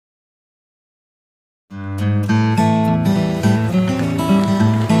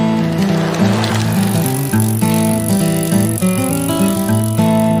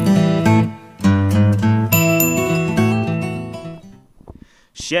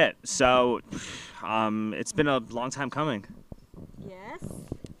Shit. So, it's been a long time coming. Yes.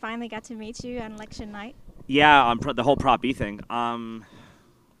 Finally got to meet you on election night. Yeah, the whole Prop B thing. Why'd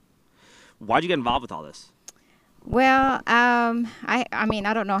you get involved with all this? Well, I mean,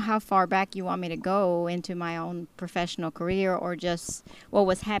 I don't know how far back you want me to go into my own professional career or just what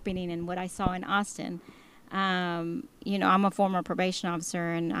was happening and what I saw in Austin. You know, I'm a former probation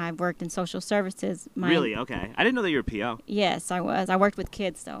officer and I've worked in social services. Really? Okay. I didn't know that you were a PO. Yes, I was. I worked with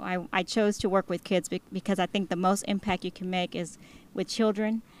kids, though. I chose to work with kids because I think the most impact you can make is with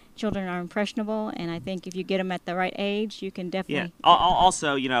children. Children are impressionable, and I think if you get them at the right age, you can definitely... Yeah.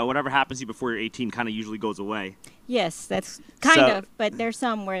 Also, you know, whatever happens to you before you're 18 kind of usually goes away. Yes, that's kind of, but there's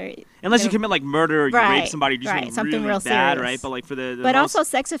some where... Unless you commit, like, murder or you rape somebody or do something really real bad, serious. right? But, like, for the But also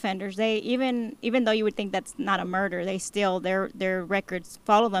sex offenders, they even though you would think that's not a murder, they still, their records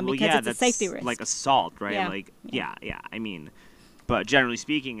follow them because it's a safety risk. Like assault, right? Yeah. Like, yeah. I mean... But generally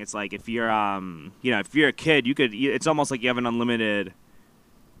speaking, it's like if you're, you know, if you're a kid, it's almost like you have an unlimited...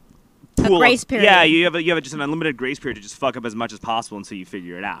 A grace period. Yeah, you have just an unlimited grace period to just fuck up as much as possible until you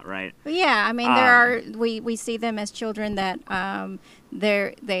figure it out, right? But yeah, I mean, there are we see them as children that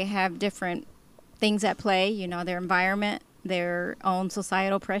they have different things at play. You know, their environment, their own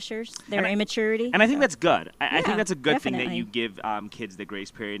societal pressures, their immaturity. And I think that's good. I think that's a good definitely. thing that you give kids the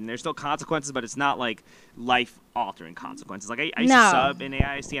grace period. And there's still consequences, but it's not like life-altering consequences. Like I used to sub in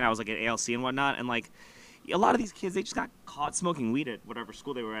AISD, and I was like at ALC and whatnot, and like. A lot of these kids, they just got caught smoking weed at whatever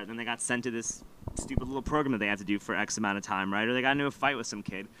school they were at, and then they got sent to this stupid little program that they had to do for X amount of time, right? Or they got into a fight with some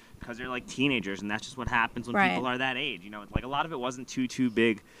kid because they're like teenagers, and that's just what happens when people are that age. You know, like a lot of it wasn't too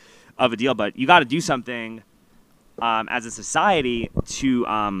big of a deal, but you got to do something as a society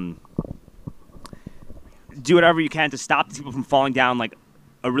to do whatever you can to stop these people from falling down like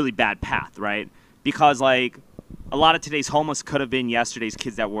a really bad path, right? Because like a lot of today's homeless could have been yesterday's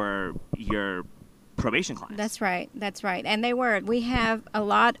kids that were your probation clients. That's right. And they were. We have a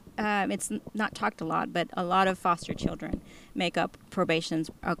lot, it's not talked a lot, but a lot of foster children make up probations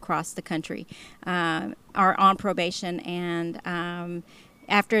across the country, are on probation. And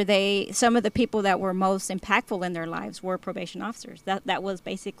after some of the people that were most impactful in their lives were probation officers. That was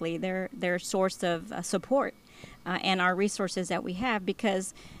basically their source of support and our resources that we have,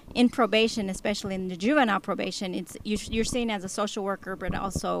 because in probation, especially in the juvenile probation, you're seen as a social worker, but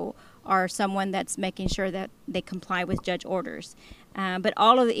also are someone that's making sure that they comply with judge orders. But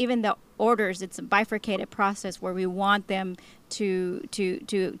even the orders, it's a bifurcated process where we want them to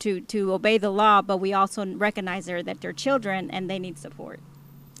obey the law, but we also recognize that they're children and they need support.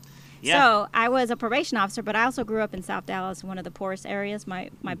 Yeah. So I was a probation officer, but I also grew up in South Dallas, one of the poorest areas.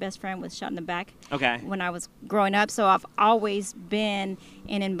 My best friend was shot in the back when I was growing up. So I've always been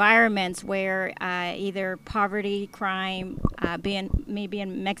in environments where either poverty, crime,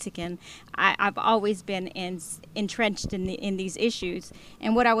 being Mexican, I've always been entrenched in these issues.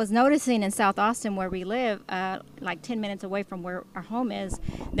 And what I was noticing in South Austin, where we live, like 10 minutes away from where our home is,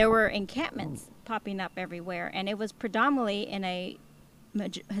 there were encampments popping up everywhere. And it was predominantly in a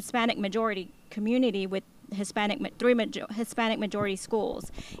Hispanic majority community with three Hispanic majority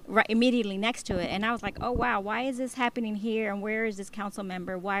schools right immediately next to it. And I was like, oh wow, why is this happening here, and where is this council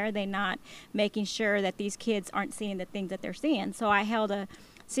member? Why are they not making sure that these kids aren't seeing the things that they're seeing? So I held a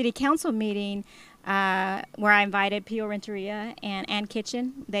city council meeting where I invited Pio Renteria and Ann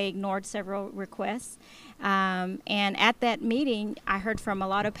Kitchen. They ignored several requests. And at that meeting, I heard from a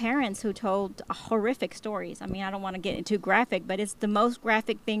lot of parents who told horrific stories. I mean, I don't want to get too graphic, but it's the most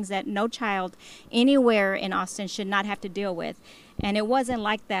graphic things that no child anywhere in Austin should not have to deal with. And it wasn't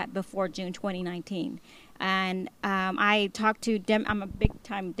like that before June 2019. And I talked to I'm a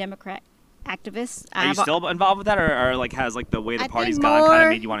big-time Democrat activist. Are you still involved with that, or like has like the way the party's gone kind of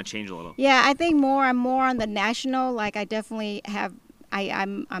made you want to change a little? Yeah, I think I'm more on the national. Like I definitely have.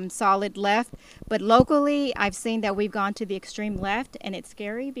 I'm solid left, but locally I've seen that we've gone to the extreme left, and it's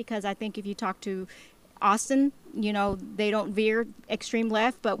scary because I think if you talk to Austin, you know, they don't veer extreme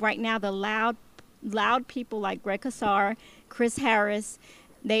left, but right now the loud people like Greg Casar, Chris Harris,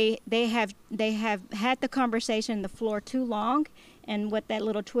 they have had the conversation on the floor too long. And what that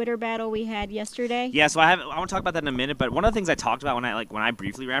little Twitter battle we had yesterday. Yeah, so I want to talk about that in a minute. But one of the things I talked about when I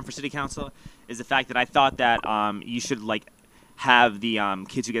briefly ran for city council is the fact that I thought that you should like have the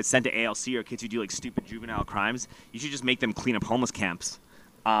kids who get sent to ALC or kids who do like stupid juvenile crimes. You should just make them clean up homeless camps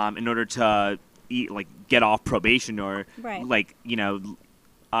in order to get off probation or like, you know,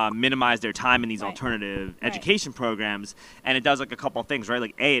 minimize their time in these alternative education programs, and it does like a couple of things, right?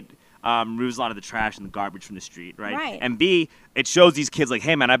 Like it removes a lot of the trash and the garbage from the street, right? And B, it shows these kids like,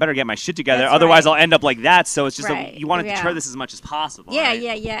 hey man, I better get my shit together, otherwise I'll end up like that. So it's just you want to deter this as much as possible. Yeah.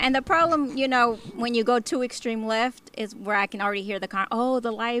 And the problem, when you go too extreme left is where I can already hear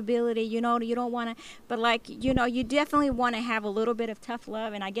the liability, you don't want to, but like, you definitely want to have a little bit of tough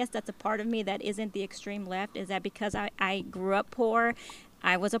love. And I guess that's a part of me that isn't the extreme left, is that because I grew up poor,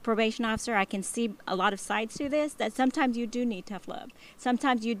 I was a probation officer, I can see a lot of sides to this, that sometimes you do need tough love.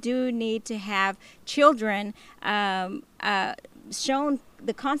 Sometimes you do need to have children shown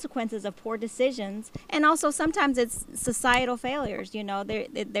the consequences of poor decisions, and also sometimes it's societal failures.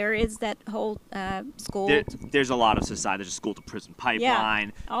 There is that whole school. There's a lot of society. There's a school to prison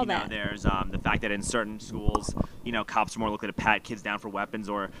pipeline. Yeah, all that. There's the fact that in certain schools, cops are more likely to pat kids down for weapons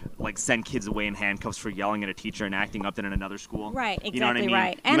or like send kids away in handcuffs for yelling at a teacher and acting up than in another school. Right, exactly, you know what I mean?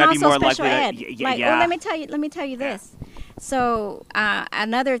 right. You and also special ed. Well, let me tell you this. So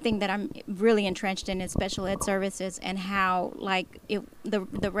another thing that I'm really entrenched in is special ed services and how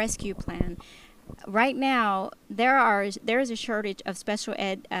the rescue plan. Right now, there is a shortage of special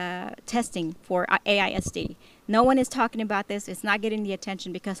ed testing for AISD. No one is talking about this. It's not getting the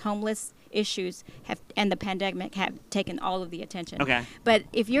attention because homeless issues and the pandemic have taken all of the attention. Okay. But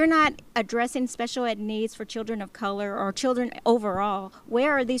if you're not addressing special ed needs for children of color or children overall,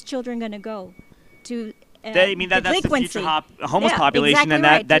 where are these children going to go? That's the future homeless population,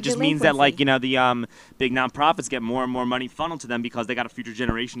 exactly, and that just means that the big nonprofits get more and more money funneled to them because they got a future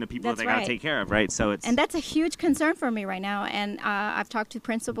generation of people that they got to take care of, right? So and that's a huge concern for me right now. And I've talked to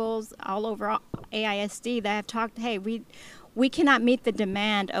principals all over AISD that have talked, hey, we cannot meet the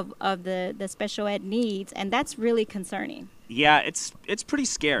demand of the special ed needs, and that's really concerning. Yeah, it's pretty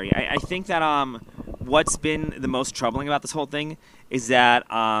scary. I think that what's been the most troubling about this whole thing is that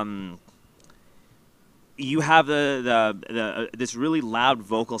you have this really loud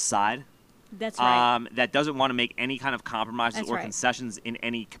vocal side. That's right. That doesn't want to make any kind of compromises or concessions in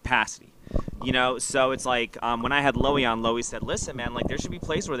any capacity. So it's like when I had Loey on, Loey said, listen, man, like there should be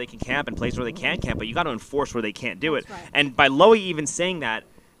places where they can camp and places where they can't camp, but you got to enforce where they can't do it. Right. And by Loey even saying that,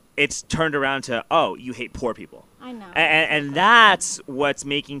 it's turned around to, oh, you hate poor people. I know. And that's what's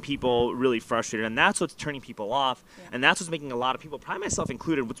making people really frustrated, and that's what's turning people off, and that's what's making a lot of people, probably myself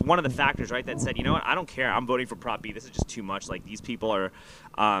included, was one of the factors, right, that said, you know what, I don't care, I'm voting for Prop B, this is just too much, like these people are,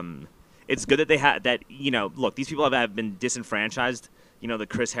 it's good that they have, that, look, these people have been disenfranchised, the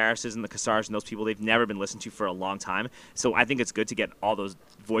Chris Harrises and the Kassars and those people, they've never been listened to for a long time, so I think it's good to get all those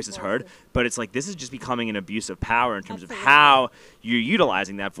voices heard, but it's like this is just becoming an abuse of power in terms of how you're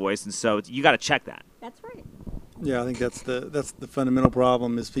utilizing that voice, and so you got to check that. That's right. Yeah, I think that's the fundamental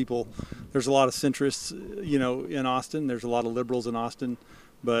problem is people. There's a lot of centrists, in Austin. There's a lot of liberals in Austin,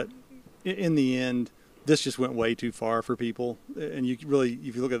 but in the end, this just went way too far for people. And you really,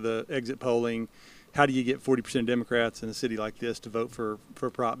 if you look at the exit polling, how do you get 40% Democrats in a city like this to vote for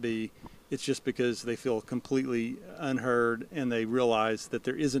Prop B? It's just because they feel completely unheard and they realize that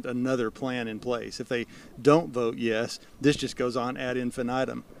there isn't another plan in place. If they don't vote yes, this just goes on ad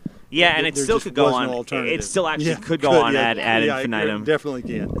infinitum. Yeah, and it still could go on. It still actually could go on ad infinitum. It definitely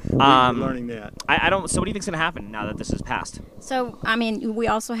can. We're learning that. I don't. So what do you think's going to happen now that this is passed? So I mean, we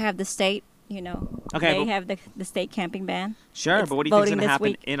also have the state. Okay, they have the state camping ban. Sure, but what do you think's going to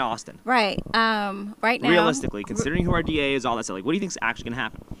happen in Austin? Right. Right now. Realistically, considering who our DA is, all that stuff, like, what do you think's actually going to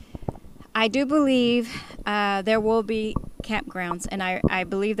happen? I do believe there will be campgrounds, and I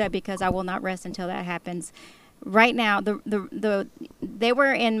believe that because I will not rest until that happens. Right now, they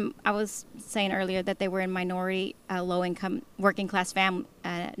were in. I was saying earlier that they were in minority, low-income, working-class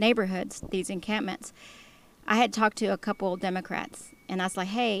neighborhoods. These encampments. I had talked to a couple Democrats, and I was like,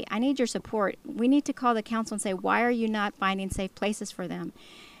 "Hey, I need your support. We need to call the council and say, why are you not finding safe places for them?"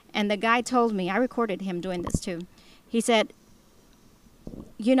 And the guy told me. I recorded him doing this too. He said,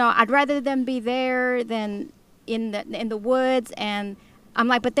 "I'd rather them be there than in the woods." And I'm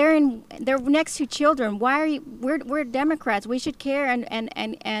like, but they're next to children. Why are you? We're Democrats. We should care and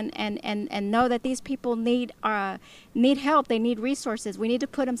know that these people need help. They need resources. We need to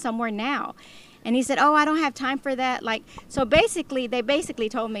put them somewhere now. And he said, "Oh, I don't have time for that." Like, so basically, they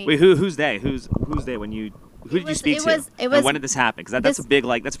told me. Wait, who's they? Who's they? Who did you speak to? And when did this happen? Because that's a big,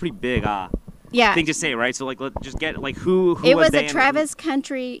 that's pretty big. Thing to say, right? So let's just get who it was they? The Travis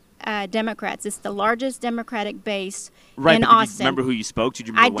Country Democrats. It's the largest Democratic base in Austin. Do you remember who you spoke to?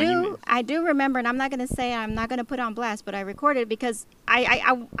 Do you remember I do remember, and I'm not going to put on blast, but I recorded it because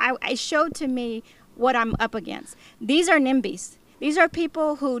I showed to me what I'm up against. These are NIMBYs. These are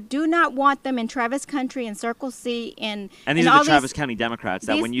people who do not want them in Travis County and Circle C and these are the Travis County Democrats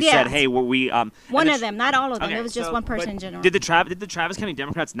that when you said, hey, we one of them, not all of them. Okay, it was just one person in general. Did the Travis County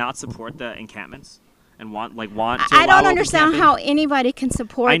Democrats not support the encampments? And want to I don't understand how anybody can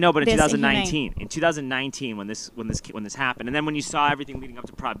support. I know, but in 2019, when this happened, and then when you saw everything leading up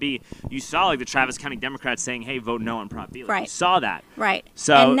to Prop B, you saw like the Travis County Democrats saying, "Hey, vote no on Prop B." Like, right. You saw that. Right.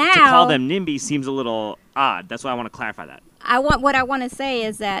 So and now, to call them NIMBY seems a little odd. That's why I want to clarify that. What I want to say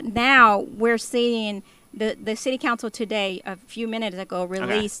is that now we're seeing the city council today, a few minutes ago,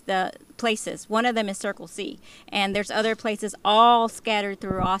 released the places. One of them is Circle C, and there's other places all scattered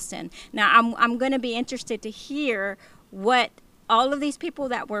through Austin. Now, I'm going to be interested to hear what all of these people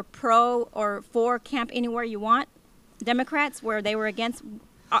that were pro or for Camp Anywhere You Want, Democrats, where they were against.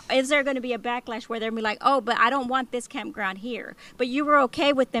 Is there going to be a backlash where they'll be like, oh, but I don't want this campground here. But you were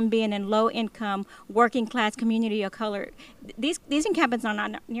okay with them being in low-income, working-class community of color. These encampments are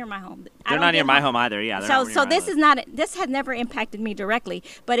not near my home. They're not near my home either. Yeah. So this is not. This has never impacted me directly,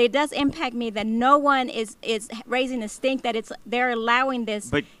 but it does impact me that no one is raising a stink that they're allowing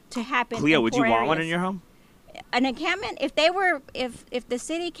this to happen. Cleo, would you want one in your home? An encampment, if the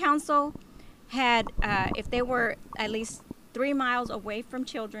city council had, if they were at least 3 miles away from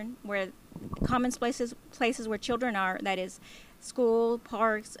children, where common places where children are, that is school,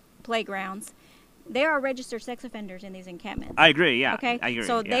 parks, playgrounds, there are registered sex offenders in these encampments. I agree, yeah. Okay? I agree.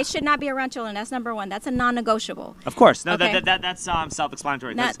 So they should not be around children. That's number one. That's a non-negotiable. Of course. No, okay? That's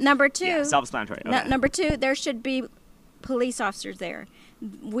self-explanatory. Number two. Yeah, self-explanatory. Okay. Number two, there should be police officers there.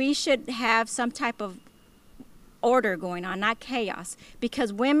 We should have some type of order going on, not chaos,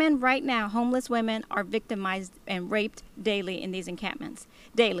 because women right now, homeless women, are victimized and raped daily in these encampments.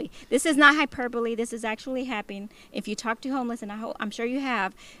 Daily. This is not hyperbole. This is actually happening. If you talk to homeless, and I'm sure you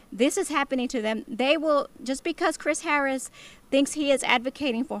have, this is happening to them. They will, just because Chris Harris thinks he is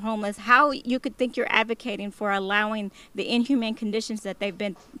advocating for homeless, how you could think you're advocating for allowing the inhumane conditions that they've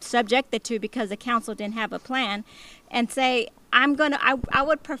been subjected to because the council didn't have a plan, and say, I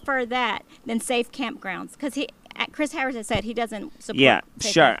would prefer that than safe campgrounds, because Chris Harris has said he doesn't support. Yeah,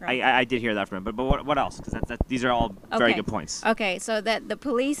 sure. I did hear that from him. But what else? Because these are all very good points. Okay, so that the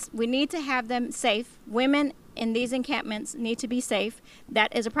police, we need to have them safe. Women in these encampments need to be safe.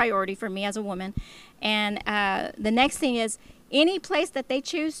 That is a priority for me as a woman. And the next thing is any place that they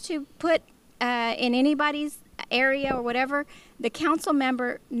choose to put in anybody's area or whatever, the council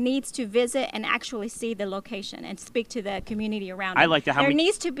member needs to visit and actually see the location and speak to the community around them. I like that. There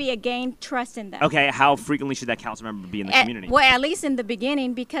needs to be a gained trust in them. Okay, how frequently should that council member be in the community? Well, at least in the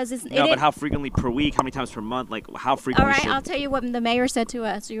beginning, because it's... No, but how frequently per week? How many times per month? Like, how frequently All right, I'll tell you what the mayor said to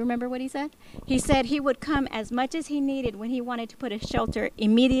us. Do you remember what he said? He said he would come as much as he needed when he wanted to put a shelter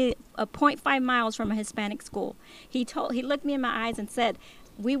 0.5 miles from a Hispanic school. He looked me in my eyes and said,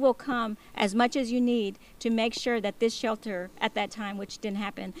 we will come as much as you need to make sure that this shelter at that time, which didn't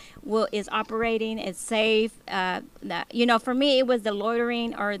happen, is operating, is safe. For me, it was the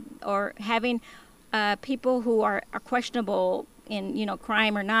loitering or having people who are questionable in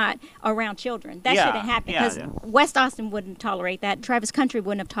crime or not around children. That shouldn't happen, because West Austin wouldn't tolerate that. Travis County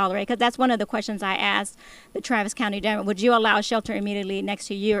wouldn't have tolerated, because that's one of the questions I asked the Travis County Democrat. Would you allow a shelter immediately next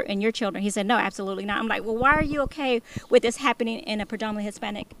to you and your children? He said, no, absolutely not. I'm like, well, why are you okay with this happening in a predominantly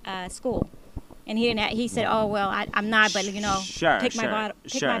Hispanic school? And he didn't. He said, "Oh well, I'm not, but pick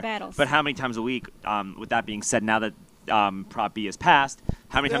my battles." But how many times a week? With that being said, now that Prop B is passed,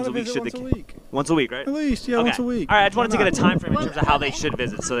 how many times a week should once a week, right? At least, yeah, once a week. All right, I just wanted to get a time frame in terms of how they should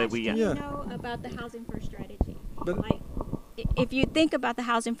visit, so that we know about the Housing First strategy. Like, if you think about the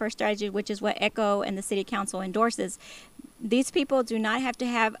Housing First strategy, which is what ECHO and the City Council endorses, these people do not have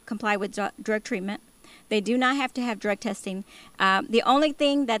to comply with drug treatment. They do not have to have drug testing. The only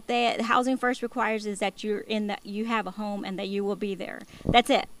thing that the Housing First requires is that you have a home and that you will be there. That's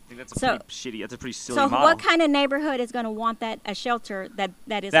it. I think that's a pretty silly model. So what kind of neighborhood is going to want a shelter that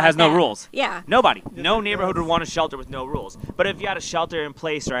has no rules? Yeah. Nobody. No neighborhood would want a shelter with no rules. But if you had a shelter in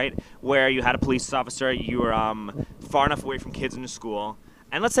place, right, where you had a police officer, you were far enough away from kids in the school,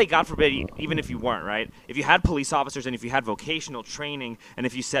 and let's say, God forbid, even if you weren't, right, if you had police officers and if you had vocational training, and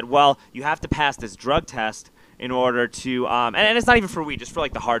if you said, well, you have to pass this drug test in order to, and it's not even for weed, just for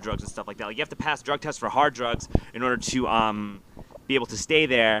like the hard drugs and stuff like that. Like, you have to pass drug tests for hard drugs in order to be able to stay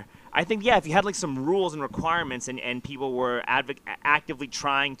there. I think, if you had like some rules and requirements and people were actively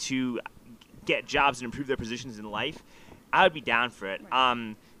trying to get jobs and improve their positions in life, I would be down for it.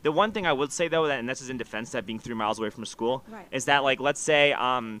 Right. The one thing I would say, though, and this is in defense that being 3 miles away from a school, is that, like, let's say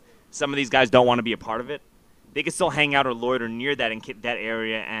some of these guys don't want to be a part of it. They could still hang out or loiter near that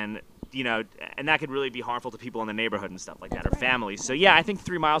area and and that could really be harmful to people in the neighborhood and stuff like that, or families. So yeah, I think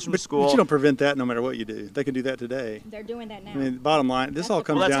 3 miles from school. But you don't prevent that no matter what you do. They can do that today. They're doing that now. I mean, bottom line, this all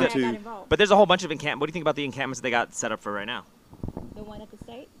comes down to. But there's a whole bunch of encampments. What do you think about the encampments that they got set up for right now? The one at the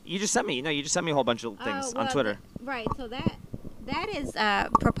state? You just sent me a whole bunch of things on Twitter. Right. So that is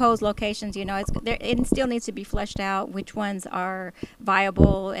proposed locations. It still needs to be fleshed out which ones are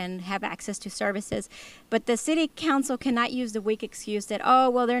viable and have access to services. But the city council cannot use the weak excuse that,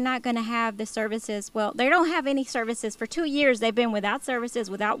 they're not going to have the services. Well, they don't have any services. For 2 years, they've been without services,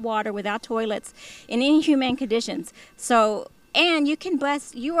 without water, without toilets, in inhumane conditions. So, and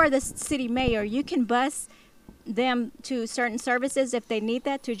you are the city mayor. You can bus them to certain services if they need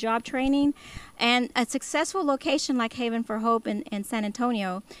that, to job training. And a successful location like Haven for Hope in San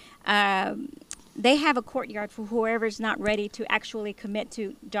Antonio, they have a courtyard for whoever's not ready to actually commit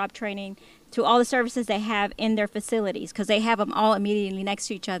to job training, to all the services they have in their facilities, because they have them all immediately next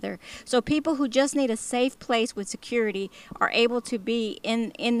to each other. So people who just need a safe place with security are able to be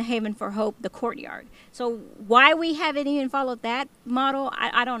in Haven for Hope, the courtyard. So why we haven't even followed that model,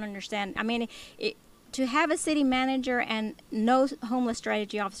 I don't understand. I mean, to have a city manager and no homeless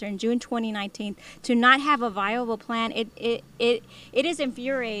strategy officer in June 2019, to not have a viable plan, it is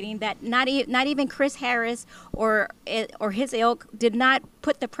infuriating that not even Chris Harris or his ilk did not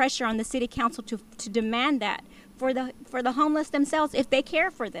put the pressure on the city council to demand that for the homeless themselves, if they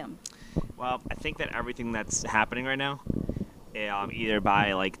care for them. Well, I think that everything that's happening right now, either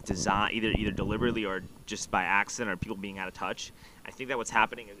by design, either deliberately or just by accident, or people being out of touch, I think that what's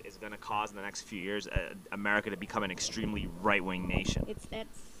happening is going to cause in the next few years America to become an extremely right-wing nation.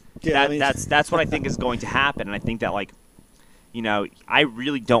 That's what I think is going to happen, and I think that I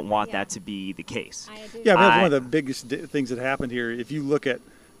really don't want that to be the case. Yeah, that's one of the biggest things that happened here. If you look at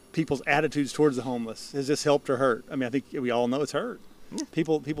people's attitudes towards the homeless, has this helped or hurt? I mean, I think we all know it's hurt. Yeah.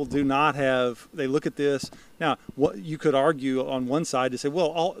 People do not have. They look at this now. What you could argue on one side to say,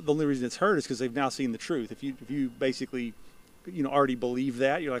 well, the only reason it's hurt is because they've now seen the truth. If you basically already believe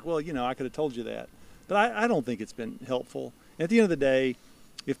that, you're like, well, I could have told you that. But I don't think it's been helpful. And at the end of the day,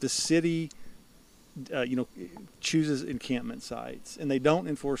 if the city, chooses encampment sites and they don't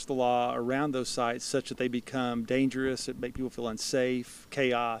enforce the law around those sites such that they become dangerous, it make people feel unsafe,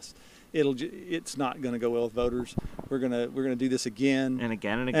 chaos, it's not going to go well with voters. We're gonna do this again and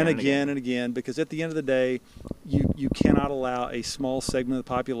again and again, because at the end of the day, you cannot allow a small segment of the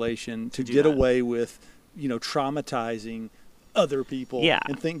population to get away with traumatizing other people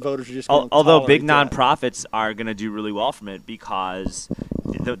and think voters are just going to although big nonprofits are going to do really well from it, because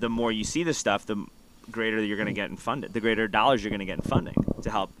the more you see this stuff, the greater you're going to get in funding, the greater dollars you're going to get in funding to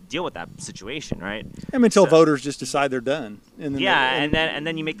help deal with that situation, right? I mean, until voters just decide they're done. And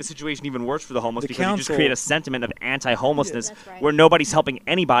then you make the situation even just create a sentiment of anti-homelessness where nobody's helping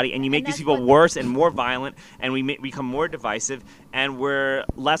anybody, and you make these people worse and more violent, and we become more divisive, and we're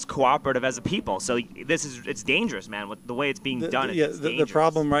less cooperative as a people. So it's dangerous, man. With the way it's being done, it's dangerous. The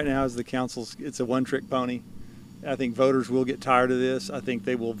problem right now is the council's, it's a one-trick pony. I think voters will get tired of this. I think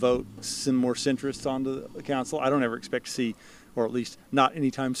they will vote some more centrists onto the council. I don't ever expect to see, or at least not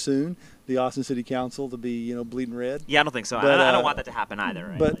anytime soon, the Austin City Council to be, bleeding red. Yeah, I don't think so. But, I don't want that to happen either.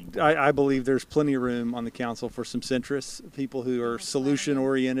 Right? But I believe there's plenty of room on the council for some centrists, people who are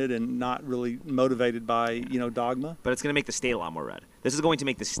solution-oriented and not really motivated by, dogma. But it's going to make the state a lot more red. This is going to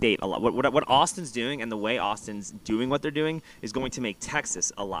make the state a lot. What Austin's doing and the way Austin's doing what they're doing is going to make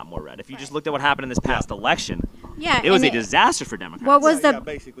Texas a lot more red. If you just looked at what happened in this past election, it was a disaster for Democrats. What was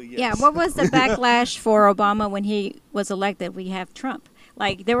basically, yes. Yeah, what was the backlash for Obama when he was elected? We have Trump.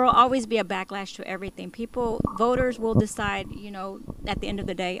 There will always be a backlash to everything. Voters will decide, at the end of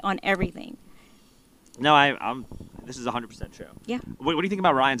the day, on everything. No, this is 100% true. Yeah. What do you think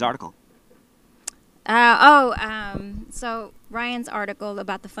about Ryan's article? So Ryan's article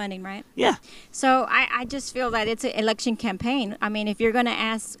about the funding, right? Yeah. So I just feel that it's an election campaign. I mean, if you're going to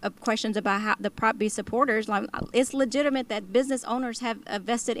ask questions about how the Prop B supporters, it's legitimate that business owners have a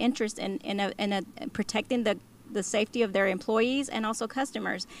vested interest in protecting the safety of their employees and also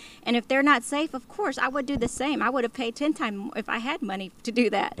customers. And if they're not safe, of course, I would do the same. I would have paid 10 times more if I had money to do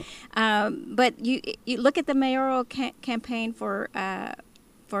that. But you look at the mayoral campaign for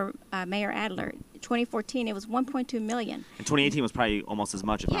Mayor Adler. 2014, it was $1.2 million. And 2018 was probably almost as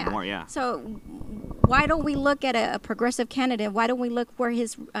much, if not more, yeah. So why don't we look at a progressive candidate? Why don't we look where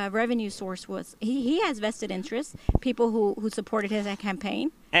his revenue source was? He has vested interests, people who supported his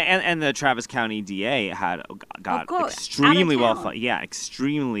campaign. And the Travis County DA got extremely well funded. Yeah,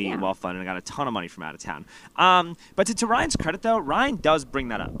 extremely well funded and got a ton of money from out of town. But to Ryan's credit, though, Ryan does bring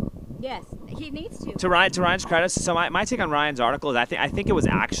that up. Yes, he needs to. To Ryan's credit, so my take on Ryan's article is I think it was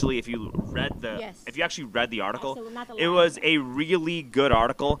actually, if you actually read the article, it was a really good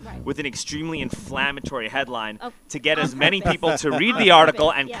article with an extremely inflammatory headline to get as many people to read the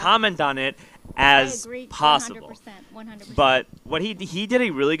article and comment on it as possible. 100%. But what he did a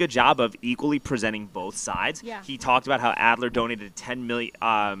really good job of equally presenting both sides. Yeah. He talked about how Adler donated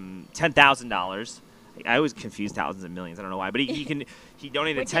 $10,000. I always confuse thousands and millions. I don't know why, but he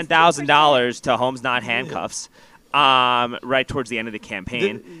donated $10,000 to Homes Not Handcuffs, right towards the end of the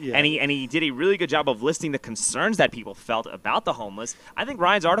campaign, and he did a really good job of listing the concerns that people felt about the homeless. I think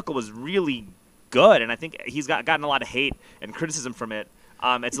Ryan's article was really good, and I think he's gotten a lot of hate and criticism from it.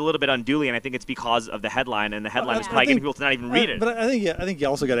 It's a little bit unduly, and I think it's because of the headline, and the headline is probably getting people to not even read it. But I think you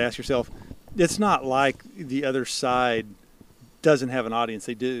also got to ask yourself, it's not like the other side doesn't have an audience.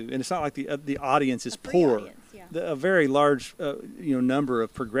 They do, and it's not like the audience is poor. Audience, yeah. A very large number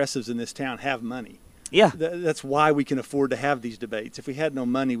of progressives in this town have money. Yeah, that's why we can afford to have these debates. If we had no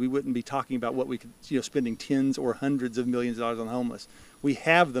money, we wouldn't be talking about what we could, spending tens or hundreds of millions of dollars on homeless. We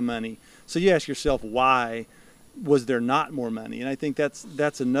have the money, so you ask yourself, why was there not more money? And I think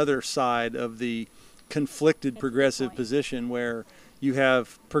that's another side of the conflicted progressive position, where you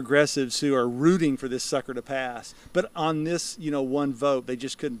have progressives who are rooting for this sucker to pass, but on this, one vote, they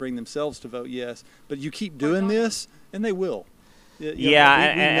just couldn't bring themselves to vote yes. But you keep doing this, and they will.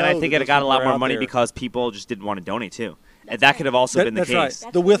 And I think it got a lot more money because people just didn't want to donate too. That could have also been the case.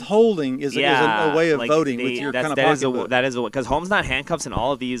 Right. The withholding is a way of voting with your kind of pocketbook. That is because Homes Not Handcuffs and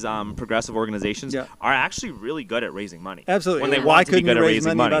all of these progressive organizations are actually really good at raising money. Absolutely. When they Why couldn't you raise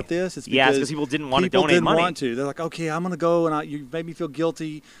money about this? It's because people didn't want to donate money. People didn't want to. They're like, okay, I'm going to go, and you made me feel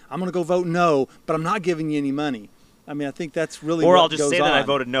guilty. I'm going to go vote no, but I'm not giving you any money. I mean, I think that's really or what I'll just goes say on. that I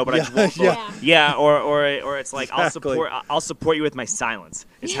voted no, but I just won't vote. Yeah, or it's like exactly. I'll support you with my silence.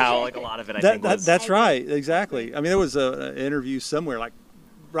 Is how a lot of it I think was. That's right, exactly. I mean, there was an interview somewhere like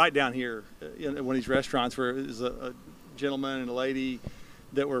right down here in one of these restaurants where it was a gentleman and a lady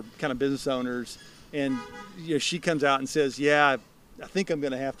that were kind of business owners, and she comes out and says, "Yeah, I think I'm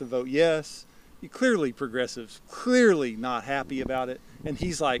going to have to vote yes." Clearly, progressives clearly not happy about it, and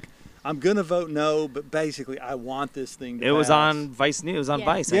he's like, I'm going to vote no, but basically I want this thing to pass. It was on Vice News. On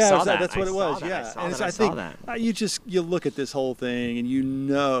Vice. Yeah, I saw that. That's what it was. Yeah. I think you look at this whole thing and you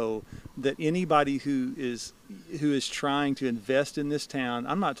know that anybody who is trying to invest in this town,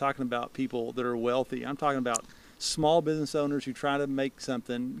 I'm not talking about people that are wealthy. I'm talking about small business owners who try to make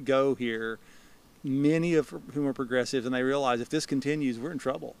something go here, many of whom are progressives, and they realize if this continues, we're in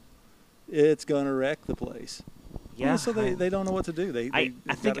trouble. It's going to wreck the place. Yeah, so they don't know what to do. I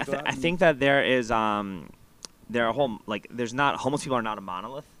think that there is there's not homeless people are not a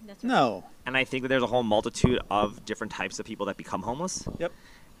monolith. That's right. No. And I think that there's a whole multitude of different types of people that become homeless. Yep.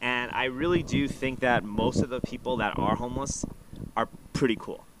 And I really do think that most of the people that are homeless are pretty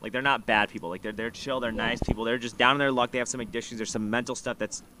cool. Like, they're not bad people. Like, they're chill, they're nice people. They're just down in their luck. They have some additions. There's some mental stuff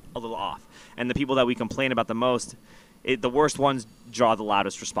that's a little off. And the people that we complain about the most, the worst ones draw the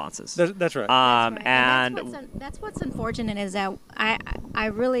loudest responses. That's right. And that's what's unfortunate is that I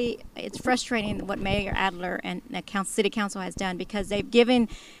really, it's frustrating what Mayor Adler and the City Council has done, because they've given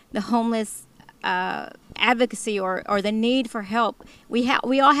the homeless advocacy or the need for help. We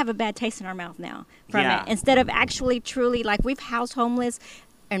all have a bad taste in our mouth now from it. Instead of actually truly, like, we've housed homeless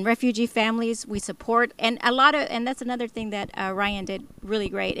and refugee families, we support, and that's another thing that Ryan did really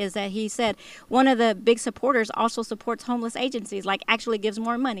great, is that he said one of the big supporters also supports homeless agencies, like actually gives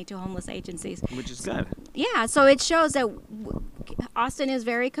more money to homeless agencies. Which is good. Yeah, so it shows that Austin is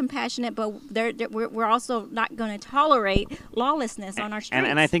very compassionate, but we're also not going to tolerate lawlessness on our streets.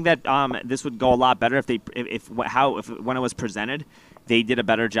 And I think that this would go a lot better if when it was presented, they did a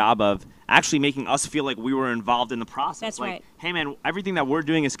better job of actually making us feel like we were involved in the process. That's like, right. Hey, man, everything that we're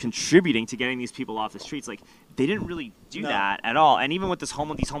doing is contributing to getting these people off the streets. Like, they didn't really do that at all. And even with these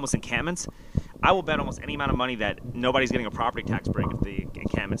homeless encampments, I will bet almost any amount of money that nobody's getting a property tax break if the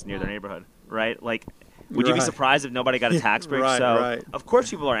encampment's near their neighborhood, right? Like, would you be surprised if nobody got a tax break? Right. Of course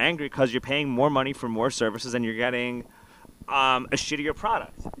people are angry because you're paying more money for more services and you're getting a shittier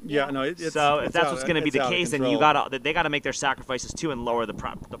product. Yeah, no. If that's what's going to be the case, then they got to make their sacrifices too and lower the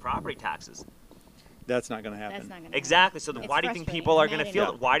property taxes. That's not going to happen. Exactly. So why do you think people are going to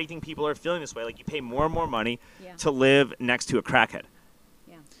feel? Why do you think people are feeling this way? Like, you pay more and more money to live next to a crackhead.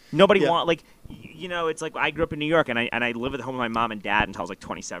 Yeah. Nobody it's like I grew up in New York and I lived at home with my mom and dad until I was like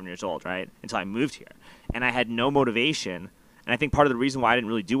 27 years old, right? Until I moved here, and I had no motivation. And I think part of the reason why I didn't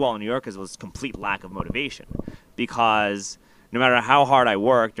really do well in New York was complete lack of motivation, because no matter how hard I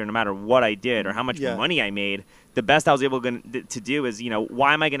worked or no matter what I did or how much money I made, the best I was able to do is,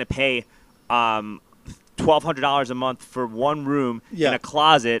 why am I going to pay $1,200 a month for one room in a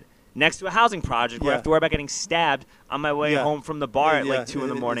closet next to a housing project where I have to worry about getting stabbed on my way home from the bar at like 2 in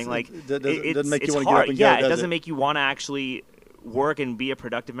the morning? It doesn't make you want to get up and go, it doesn't make you want to actually work and be a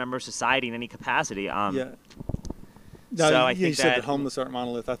productive member of society in any capacity. No, so you said that homeless aren't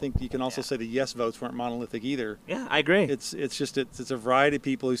monolith. I think you can also say the yes votes weren't monolithic either. Yeah, I agree. It's a variety of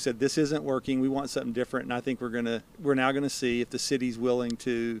people who said this isn't working. We want something different, and I think we're now gonna see if the city's willing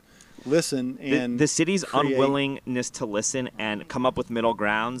to listen and the city's unwillingness to listen and come up with middle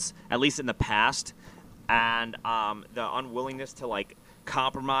grounds, at least in the past, and the unwillingness to like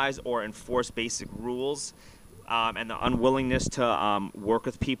compromise or enforce basic rules, and the unwillingness to work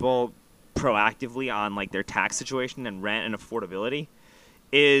with people proactively on like their tax situation and rent and affordability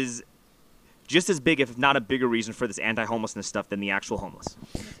is just as big, if not a bigger reason for this anti-homelessness stuff than the actual homeless.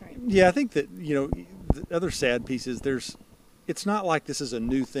 Yeah, I think that, the other sad piece is it's not like this is a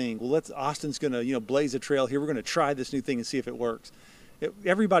new thing. Well, Austin's going to, blaze a trail here. We're going to try this new thing and see if it works.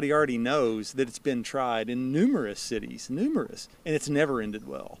 Everybody already knows that it's been tried in numerous cities, and it's never ended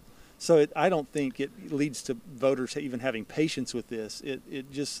well. So I don't think it leads to voters even having patience with this.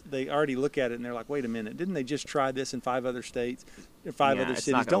 They already look at it and they're like, wait a minute, didn't they just try this in 5 other states, or 5 other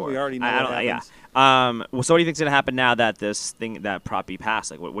cities? Don't we already know what happens? Yeah. Well, so what do you think is going to happen now that that Prop B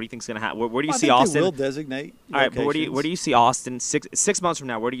passed? Like, what do you think is going to happen? Where do you see Austin? They will designate locations. All right, but where do you see Austin 6 months from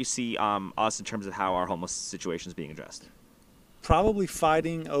now? Where do you see us in terms of how our homeless situation is being addressed? Probably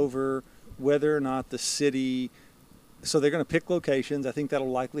fighting over whether or not the city. So they're going to pick locations. I think that'll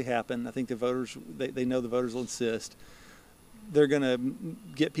likely happen. I think the voters, they know the voters will insist. They're going to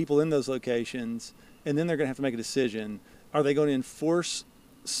get people in those locations, and then they're going to have to make a decision. Are they going to enforce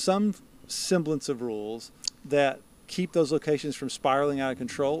some semblance of rules that keep those locations from spiraling out of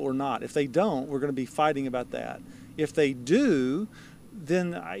control or not? If they don't, we're going to be fighting about that. If they do,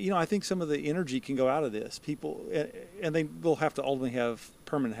 then I think some of the energy can go out of this. People, and they will have to ultimately have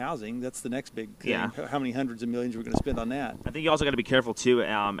permanent housing. That's the next big thing. Yeah. How many hundreds of millions we're going to spend on that? I think you also got to be careful too,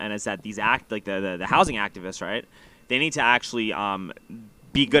 and it's that these the housing activists, right? They need to actually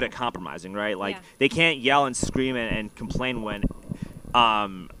be good at compromising, right? Like they can't yell and scream and complain when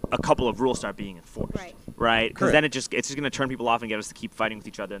a couple of rules start being enforced, right? Because then it's just going to turn people off and get us to keep fighting with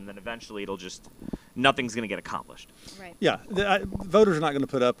each other, and then eventually nothing's going to get accomplished. Right. Yeah, voters are not going to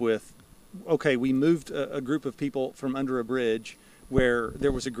put up with, okay, we moved a group of people from under a bridge where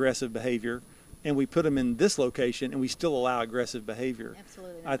there was aggressive behavior, and we put them in this location, and we still allow aggressive behavior.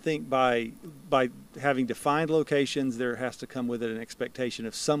 Absolutely. I think by having defined locations, there has to come with it an expectation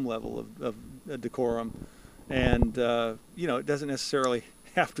of some level of decorum, and it doesn't necessarily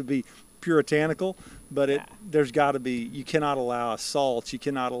have to be puritanical, but there's got to be. You cannot allow assaults. You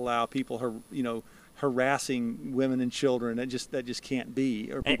cannot allow people harassing women and children. That just can't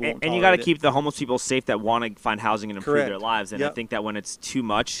be. Or people won't and you got to tolerate it. keep the homeless people safe that want to find housing and improve their lives. And I think that when it's too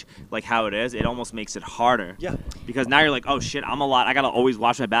much, like how it is, it almost makes it harder. Yeah. Because now you're like, oh shit, I got to always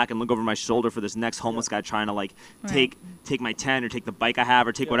watch my back and look over my shoulder for this next homeless guy trying to take my tent or take the bike I have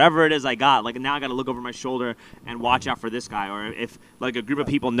or take whatever it is I got. Like now I got to look over my shoulder and watch out for this guy. Or if like a group of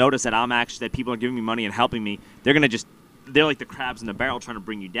people notice that that people are giving me money and helping me, they're like the crabs in the barrel trying to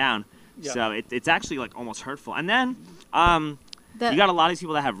bring you down. Yeah. So it's actually like almost hurtful. And then you got a lot of these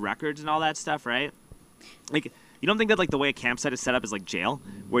people that have records and all that stuff, right? Like you don't think that like the way a campsite is set up is like jail,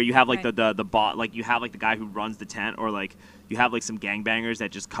 where you have like the bot, like you have like the guy who runs the tent, or like you have like some gangbangers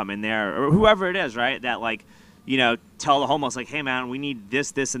that just come in there, or whoever it is, right? That like tell the homeless like, hey man, we need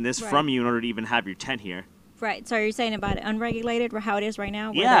this, and this from you in order to even have your tent here. Right. So you're saying about unregulated, how it is right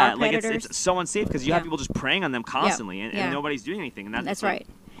now? Yeah, like it's so unsafe because you have people just preying on them constantly, and nobody's doing anything, and that's right.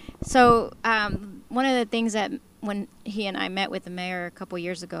 So one of the things that when he and I met with the mayor a couple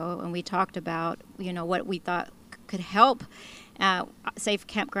years ago, and we talked about what we thought could help safe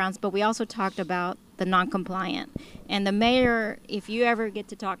campgrounds, but we also talked about the non-compliant. And the mayor, if you ever get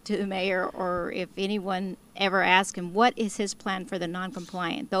to talk to the mayor, or if anyone ever asks him what is his plan for the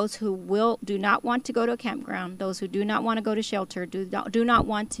non-compliant, those who do not want to go to a campground, those who do not want to go to shelter, do not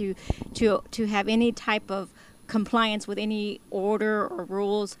want to have any type of compliance with any order or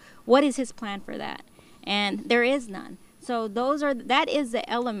rules, what is his plan for that? And there is none. So that is the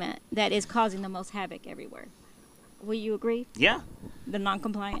element that is causing the most havoc everywhere. Will you agree? Yeah. The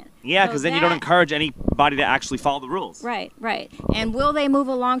non-compliant. Yeah, because then you don't encourage anybody to actually follow the rules. Right. And will they move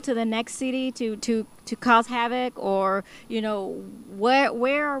along to the next city to cause havoc, or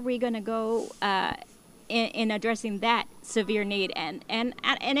where are we going to go in addressing that severe need? And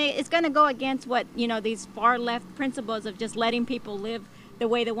it's going to go against what these far left principles of just letting people live the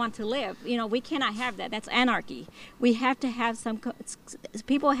way they want to live. You know, we cannot have that. That's anarchy. We have to have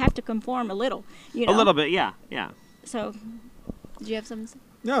people have to conform a little. You know? A little bit, yeah. So, did you have something to say?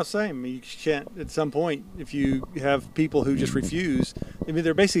 No, same. You can't, at some point, if you have people who just refuse, I mean,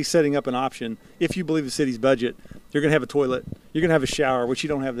 they're basically setting up an option. If you believe the city's budget, you're going to have a toilet, you're going to have a shower, which you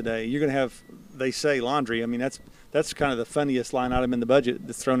don't have today. You're going to have, they say, laundry. I mean, that's kind of the funniest line item in the budget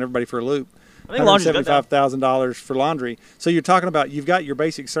that's thrown everybody for a loop. I think $175,000 for laundry. So you're talking about, you've got your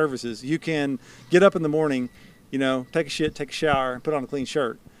basic services. You can get up in the morning, you know, take a shit, take a shower, and put on a clean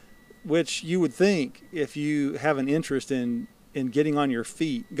shirt, which you would think if you have an interest in getting on your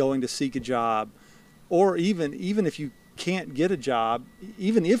feet, going to seek a job, or even if you can't get a job,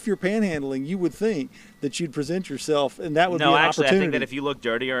 even if you're panhandling, you would think that you'd present yourself, and that would be an opportunity. I think that if you look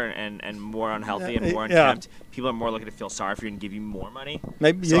dirtier and more unhealthy and more unkempt, people are more likely to feel sorry for you and give you more money.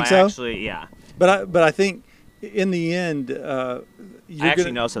 Maybe you think so? Actually, yeah. But I think in the end, I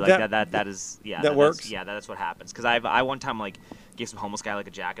actually know so like that works. Yeah, that's what happens. Because I one time like gave some homeless guy like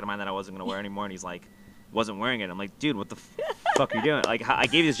a jacket of mine that I wasn't gonna wear anymore, and he's like, wasn't wearing it. I'm like, dude, what the fuck are you doing? Like, I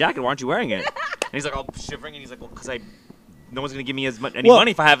gave you this jacket. Why aren't you wearing it? And he's like, all shivering, and he's like, well, because no one's gonna give me any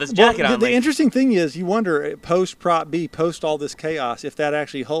money if I have this jacket on. The interesting thing is, you wonder post Prop B, post all this chaos, if that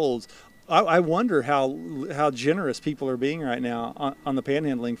actually holds. I wonder how generous people are being right now on the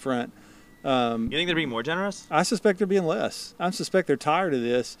panhandling front. You think they're being more generous? I suspect they're being less. I suspect they're tired of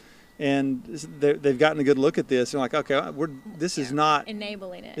this, and they've gotten a good look at this. They're like, okay, this is not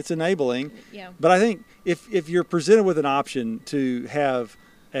enabling it. It's enabling. Yeah. But I think if you're presented with an option to have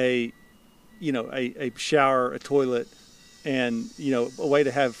a shower, a toilet, and a way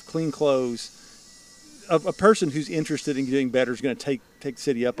to have clean clothes, a person who's interested in getting better is going to take the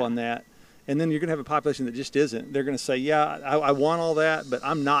city up on that. And then you're going to have a population that just isn't. They're going to say, yeah, I want all that, but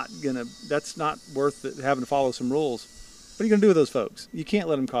I'm not going to, that's not worth it, having to follow some rules. What are you going to do with those folks? You can't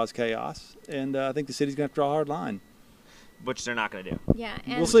let them cause chaos. And I think the city's going to have to draw a hard line. Which they're not going to do. Yeah.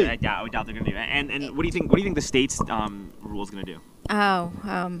 We'll see. I doubt they're going to do that. And what do you think the state's rule is going to do?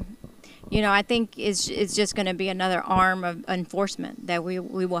 I think it's just going to be another arm of enforcement that we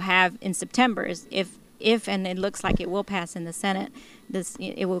will have in September. If and it looks like it will pass in the Senate,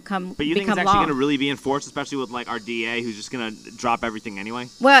 it will come. But you think it's actually going to really be enforced, especially with like our DA, who's just going to drop everything anyway?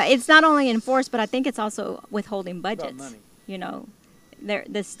 Well, it's not only enforced, but I think it's also withholding budgets. Money.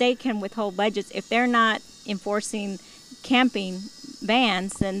 The state can withhold budgets if they're not enforcing camping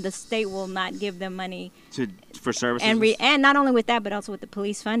bans. Then the state will not give them money for services. And not only with that, but also with the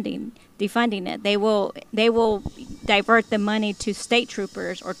police defunding it. They will divert the money to state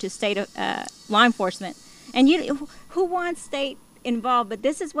troopers or to state law enforcement. And who wants state involved? But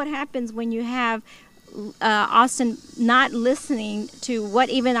this is what happens when you have Austin not listening to what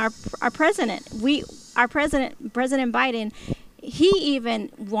even our president. President Biden, he even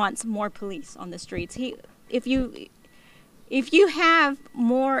wants more police on the streets. If you have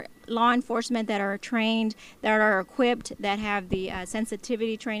more law enforcement that are trained, that are equipped, that have the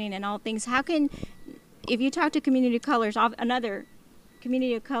sensitivity training and all things, if you talk to communities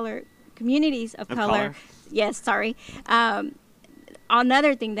of color, yes, sorry,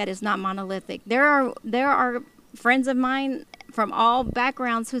 another thing that is not monolithic. There are friends of mine from all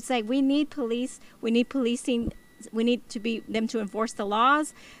backgrounds who say we need police, we need policing. We need them to enforce the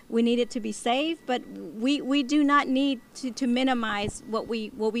laws. We need it to be safe, but we do not need to minimize what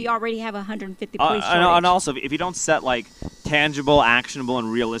we already have 150 police shortage. And also, if you don't set like tangible, actionable,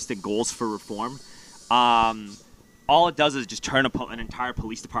 and realistic goals for reform, all it does is just turn an entire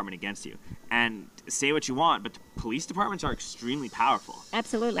police department against you. And say what you want, but the police departments are extremely powerful.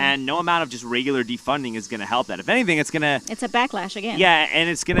 Absolutely. And no amount of just regular defunding is going to help that. If anything, it's a backlash again. Yeah, and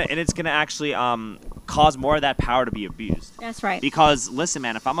it's gonna actually cause more of that power to be abused. That's right. Because listen,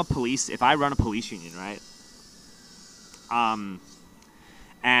 man, if I run a police union, right?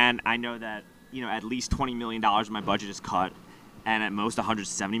 And I know that at least $20 million of my budget is cut, and at most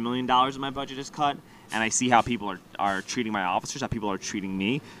 $170 million of my budget is cut, and I see how people are treating my officers, how people are treating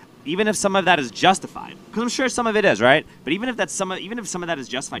me. Even if some of that is justified, because I'm sure some of it is, right? But even if some of that is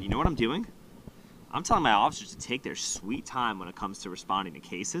justified, you know what I'm doing? I'm telling my officers to take their sweet time when it comes to responding to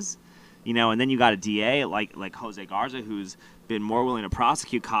cases, And then you got a DA like Jose Garza, who's been more willing to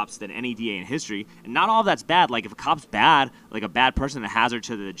prosecute cops than any DA in history. And not all of that's bad. Like if a cop's bad, like a bad person, a hazard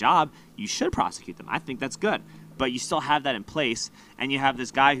to the job, you should prosecute them. I think that's good. But you still have that in place, and you have this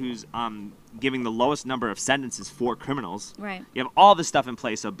guy who's giving the lowest number of sentences for criminals. Right. You have all this stuff in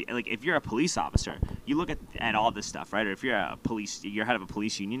place. So, like, if you're a police officer, you look at all this stuff, right? Or if you're you're head of a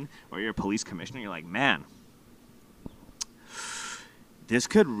police union, or you're a police commissioner, you're like, man, this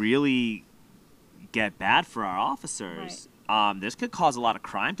could really get bad for our officers. this could cause a lot of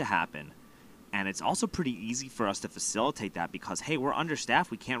crime to happen. And it's also pretty easy for us to facilitate that because, hey, we're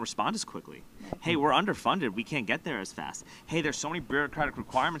understaffed. We can't respond as quickly. Hey, we're underfunded. We can't get there as fast. Hey, there's so many bureaucratic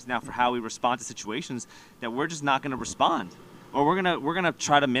requirements now for how we respond to situations that we're just not going to respond. Or we're gonna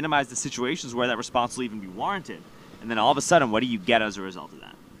try to minimize the situations where that response will even be warranted. And then all of a sudden, what do you get as a result of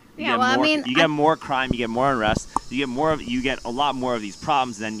that? You get more crime. You get more unrest. You get a lot more of these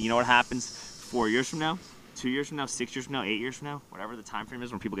problems. Then you know what happens 4 years from now, 2 years from now, 6 years from now, 8 years from now, whatever the time frame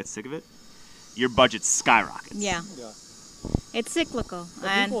is when people get sick of it. Your budget skyrockets. Yeah. It's cyclical.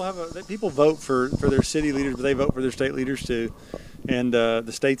 People vote for their city leaders, but they vote for their state leaders too. And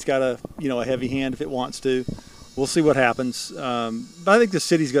the state's got a heavy hand if it wants to. We'll see what happens. But I think the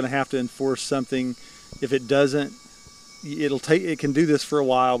city's going to have to enforce something. If it doesn't, it can do this for a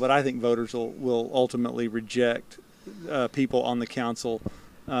while, but I think voters will ultimately reject people on the council.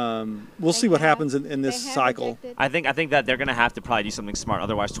 We'll see what happens in this cycle. I think that they're going to have to probably do something smart.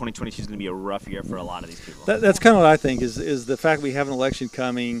 Otherwise, 2022 is going to be a rough year for a lot of these people. That's kind of what I think is the fact we have an election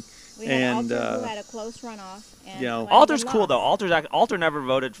coming. We had Alter, who had a close runoff. And Alter's cool though. Alter never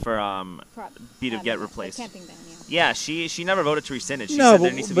voted for B to get replaced. Camping ban, yeah, she never voted to rescind it. She said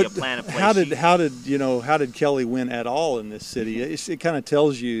there needs to be a plan in place. How did Kelly win at all in this city? It kind of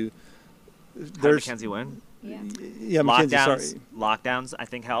tells you. How did Mackenzie win? Yeah, lockdowns, I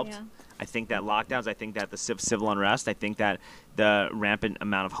think helped. Yeah. I think that the civil unrest, I think that the rampant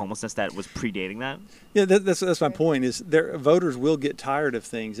amount of homelessness that was predating that. Yeah, that's my point. Is voters will get tired of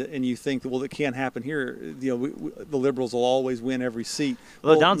things, and you think that it can't happen here. The liberals will always win every seat.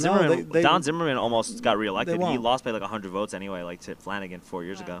 Well, Don Zimmerman almost got reelected. He lost by like 100 votes anyway, like to Flanagan 4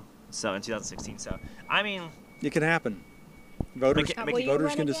 years ago. So in 2016. So I mean, it can happen. Voters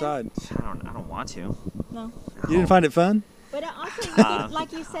can decide. I don't want to. No. You didn't find it fun? But also,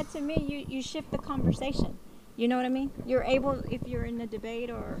 like you said to me, you shift the conversation. You know what I mean? You're able, if you're in a debate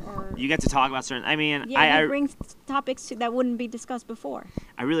or you get to talk about certain. I mean, you bring topics that wouldn't be discussed before.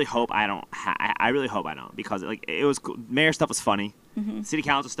 I really hope I don't. I really hope I don't, because it was cool. Mayor stuff was funny. Mm-hmm. City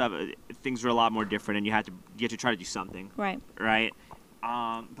council stuff, things were a lot more different, and you had to try to do something. Right. Right.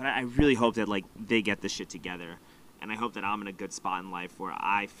 But I really hope that they get this shit together. And I hope that I'm in a good spot in life where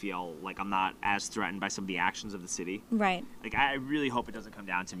I feel like I'm not as threatened by some of the actions of the city. Right. I really hope it doesn't come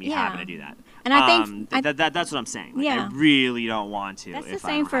down to me having to do that. And I think that's what I'm saying. I really don't want to. That's the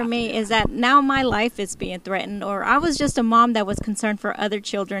same for me. Is that now my life is being threatened, or I was just a mom that was concerned for other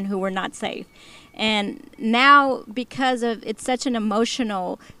children who were not safe. And now, because of it's such an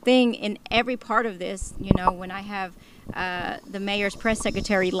emotional thing in every part of this, when I have the mayor's press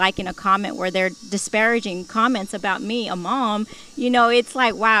secretary liking a comment where they're disparaging comments about me, a mom, it's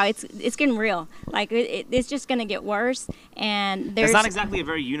like, wow, it's getting real. Like it's just going to get worse. And it's not exactly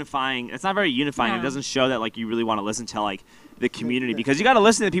very unifying. No. It doesn't show that you really want to listen to the community, because you got to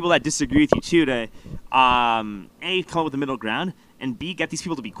listen to the people that disagree with you too to A, come up with the middle ground, and B, get these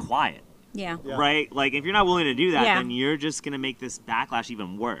people to be quiet. Yeah. Right? If you're not willing to do that, then you're just going to make this backlash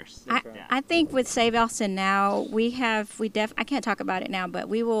even worse. I think with Save Austin now, I can't talk about it now, but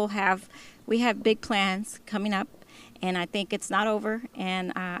we have big plans coming up, and I think it's not over,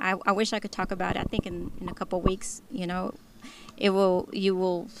 and I wish I could talk about it. I think in a couple of weeks, you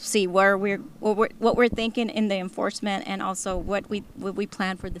will see what we're thinking in the enforcement, and also what we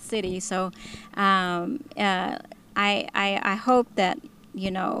plan for the city. So I hope that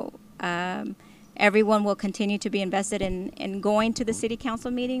everyone will continue to be invested in going to the city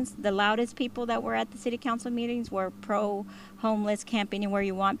council meetings. The loudest people that were at the city council meetings were pro-homeless, camp anywhere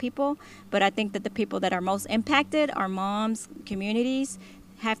you want people. But I think that the people that are most impacted are moms, communities,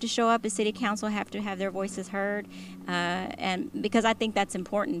 have to show up as city council, have to have their voices heard. And because I think that's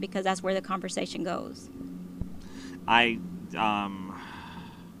important, because that's where the conversation goes. I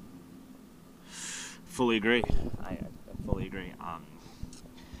fully agree. I fully agree.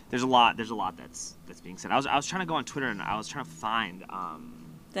 There's a lot that's being said. I was trying to go on Twitter, and I was trying to find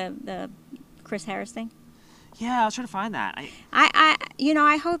the Chris Harris thing. Yeah, I was trying to find that.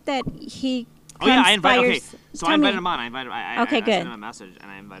 I hope that he. I invited him on. I good. sent him a message, and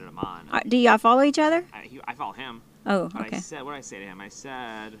I invited him on. Do y'all follow each other? I follow him. Oh, but okay. What did I say to him? I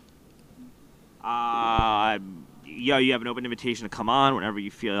said, you have an open invitation to come on whenever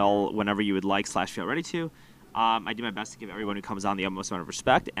you would like / feel ready to. I do my best to give everyone who comes on the utmost amount of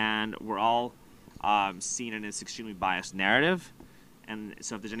respect, and we're all seen in this extremely biased narrative. And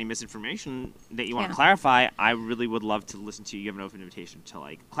so if there's any misinformation that you want to clarify, I really would love to listen to you. You have an open invitation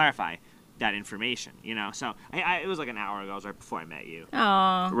to clarify that information, you know. So it was like an hour ago. It was right before I met you.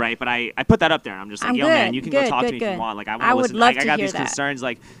 Oh. Right, but I put that up there, and I'm just like, yo, man, you can go talk to me if you want. Like, I would love to I got hear these that. concerns.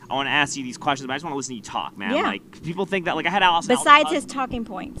 Like, I want to ask you these questions, but I just want to listen to you talk, man. Yeah. Like, people think that, like, I had Allison. Besides his talking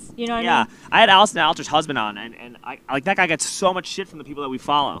points, you know what I mean? Yeah, I had Allison Alter's husband on, and I like that guy gets so much shit from the people that we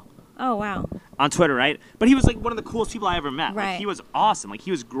follow. Oh, wow. On Twitter, right? But he was like one of the coolest people I ever met. Right. Like, he was awesome. Like,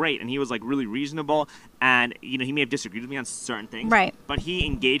 he was great, and he was like really reasonable. And you know, he may have disagreed with me on certain things. Right. But he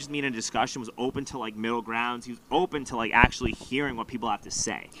engaged me in a discussion. Was open to like middle grounds. He was open to like actually hearing what people have to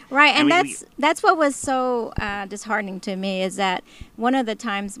say. Right, and that's what was so disheartening to me is that one of the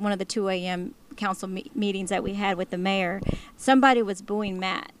 2 a.m. council meetings that we had with the mayor, somebody was booing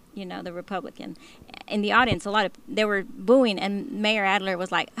Matt, you know, the Republican. In the audience, they were booing, and Mayor Adler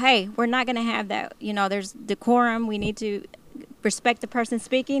was like, hey, we're not going to have that. You know, there's decorum. We need to respect the person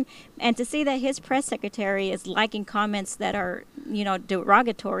speaking. And to see that his press secretary is liking comments that are, you know,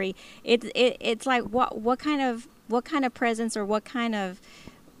 derogatory, it's like, what kind of presence or what kind of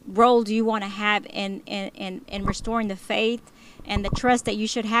role do you want to have in restoring the faith and the trust that you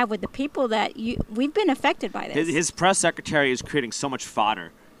should have with the people that we've been affected by this? His press secretary is creating so much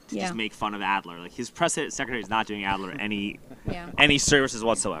fodder to Yeah. just make fun of Adler. Like, his press secretary is not doing Adler any Yeah. services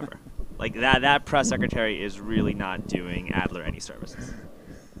whatsoever. Like, that press secretary is really not doing Adler any services.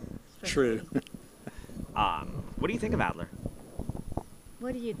 True. What do you think of Adler?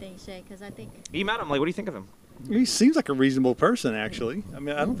 What do you think, Shay? Because I think You met him. Like, what do you think of him? He seems like a reasonable person, actually. I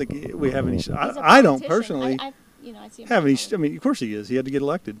mean, I don't think we have any. he's a I don't politician. personally I see him have any. as a I mean, of course he is. He had to get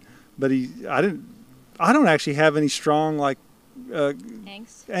elected, but I don't actually have any strong like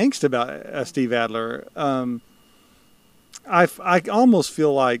angst. angst about Steve Adler. I almost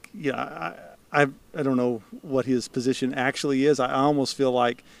feel like I don't know what his position actually is. I almost feel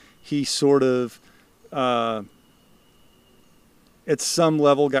like he sort of at some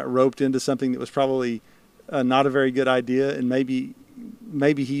level got roped into something that was probably not a very good idea, and maybe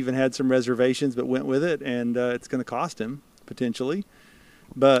he even had some reservations but went with it, and it's going to cost him potentially.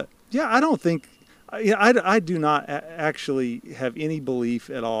 But yeah, I don't think. I do not actually have any belief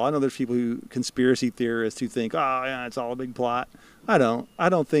at all. I know there's people conspiracy theorists who think, oh, yeah, it's all a big plot. I don't. I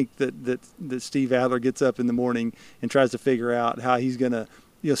don't think that Steve Adler gets up in the morning and tries to figure out how he's going to,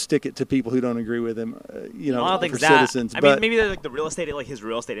 stick it to people who don't agree with him, Well, I don't think for that. citizens. I but mean, maybe there's like the real estate, like his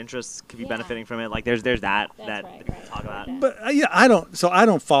real estate interests could be benefiting from it. Like there's that That's that right, people talk about. But I don't. So I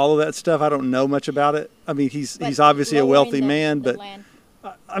don't follow that stuff. I don't know much about it. I mean, he's obviously a wealthy man, but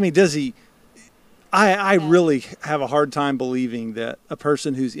I mean, does he? I really have a hard time believing that a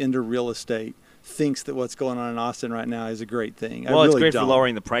person who's into real estate thinks that what's going on in Austin right now is a great thing. Well, I it's really great don't. for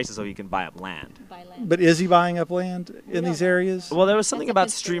lowering the prices so you can buy up land. But is he buying up land in these areas? Well, there was something about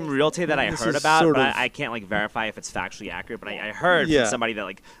Stream Realty that I heard about, but I can't like verify if it's factually accurate. But I heard from somebody that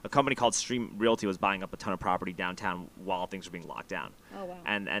like a company called Stream Realty was buying up a ton of property downtown while things were being locked down. Oh, wow.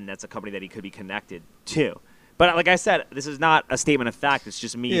 And that's a company that he could be connected to. But like I said, this is not a statement of fact. It's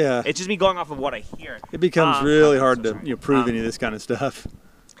just me. Yeah. It's just me going off of what I hear. It becomes really hard to prove any of this kind of stuff.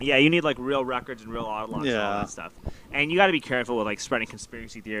 Yeah, you need like real records and real audit logs and all that stuff. And you got to be careful with like spreading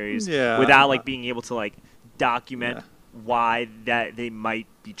conspiracy theories without like being able to like document why that they might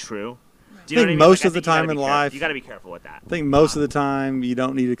be true. Do you know what I mean? Most of the time in life, you got to be careful with that. I think most of the time you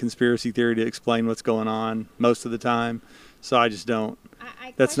don't need a conspiracy theory to explain what's going on. Most of the time, so I just don't.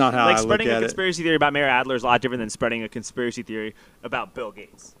 That's not how I look at it. Like spreading a conspiracy theory about Mayor Adler is a lot different than spreading a conspiracy theory about Bill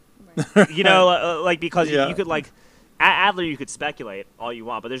Gates. Right. Like because you could like Adler, you could speculate all you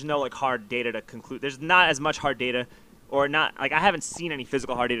want, but there's no like hard data to conclude. There's not as much hard data, or not like I haven't seen any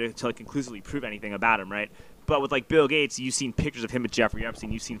physical hard data to like conclusively prove anything about him, right? But with like Bill Gates, you've seen pictures of him with Jeffrey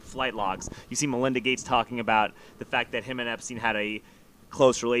Epstein. You've seen flight logs. You've seen Melinda Gates talking about the fact that him and Epstein had a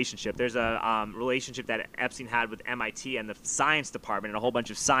close relationship. There's a relationship that Epstein had with MIT and the science department and a whole bunch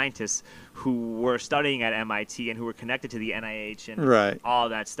of scientists who were studying at MIT and who were connected to the NIH and all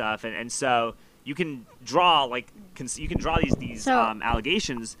that stuff. And so you can draw these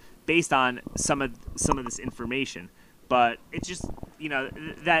allegations based on some of this information, but it's just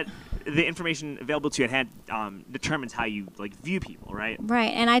that the information available to you at hand determines how you like view people, right?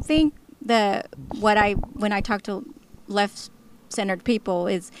 Right, and I think when I talk to left-centered people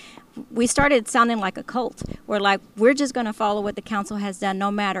is we started sounding like a cult. We're just going to follow what the council has done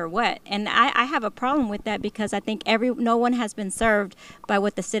no matter what. And I have a problem with that because I think no one has been served by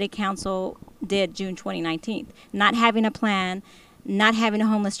what the city council did June 2019. Not having a plan, not having a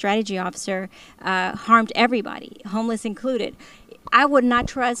homeless strategy officer harmed everybody, homeless included. I would not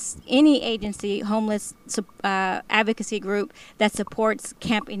trust any agency, homeless advocacy group that supports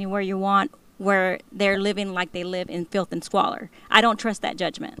Camp Anywhere You Want, where they're living like they live in filth and squalor. I don't trust that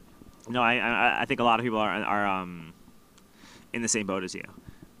judgment. No, I think a lot of people are in the same boat as you.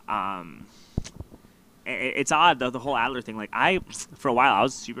 It's odd though, the whole Adler thing. Like for a while I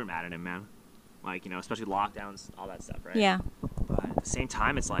was super mad at him, man. Like, especially lockdowns, all that stuff, right? Yeah. But at the same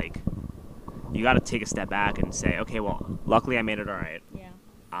time, it's like you got to take a step back and say, okay, well, luckily I made it all right. Yeah.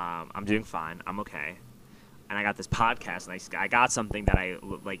 I'm doing fine. I'm okay. And I got this podcast, and I got something that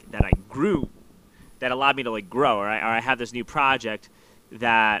I grew, that allowed me to like grow, or I have this new project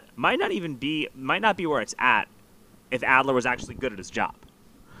that might not be where it's at if Adler was actually good at his job.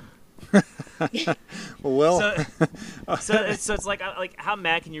 Well, so it's like how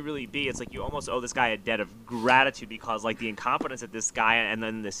mad can you really be? It's like you almost owe this guy a debt of gratitude because like the incompetence that this guy and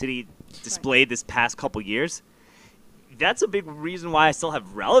then the city displayed this past couple years. That's a big reason why I still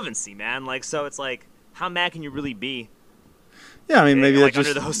have relevancy, man. Like, so it's like, how mad can you really be? Yeah, I mean, maybe like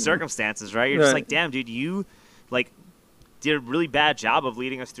under those circumstances, right? You're just like, damn, dude, you like did a really bad job of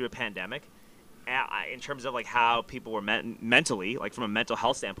leading us through a pandemic. In terms of like how people were mentally, like from a mental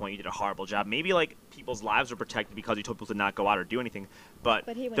health standpoint, you did a horrible job. Maybe like people's lives were protected because you told people to not go out or do anything. But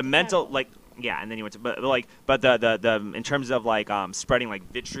the mental, like, yeah, and then you went to, but the in terms of like spreading like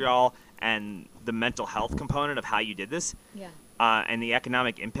vitriol and the mental health component of how you did this, yeah, and the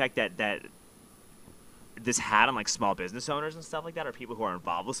economic impact that this had on like small business owners and stuff like that, or people who are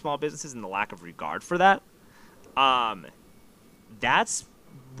involved with small businesses, and the lack of regard for that, that's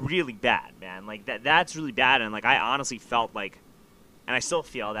really bad, man. Like that's really bad. And like I honestly felt like, and I still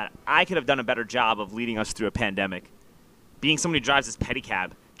feel that I could have done a better job of leading us through a pandemic, being somebody who drives this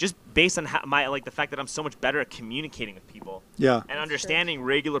pedicab, just based on the fact that I'm so much better at communicating with people, yeah, and understanding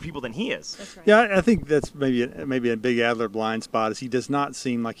regular people than he is. That's right. Yeah, I think that's maybe a big Adler blind spot is he does not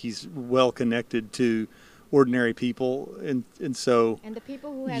seem like he's well connected to ordinary people, and so and the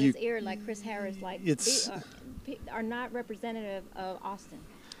people who have his ear, like Chris Harris, like are not representative of Austin.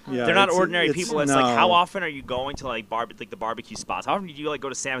 Yeah, they're not ordinary people. It's like, how often are you going to like the barbecue spots? How often do you like go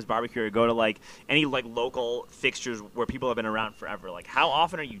to Sam's Barbecue or go to like any like local fixtures where people have been around forever? Like, how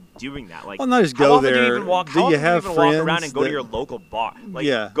often are you doing that? Like, well, not just go there. Do you even walk? How often do you even walk around and go to your local bar? Like,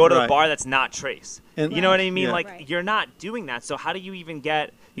 go to the bar that's not Trace. And, you know what I mean? Like, you're not doing that. So how do you even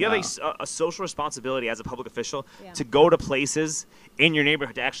get? You have a social responsibility as a public official to go to places in your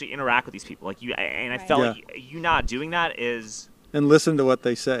neighborhood to actually interact with these people. Like you, and I felt like you not doing that is. And listen to what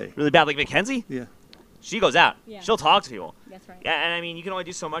they say. Really bad. Like Mackenzie? Yeah. She goes out. Yeah. She'll talk to people. That's right. Yeah, and I mean, you can only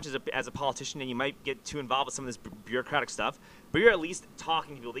do so much as a politician, and you might get too involved with some of this bureaucratic stuff, but you're at least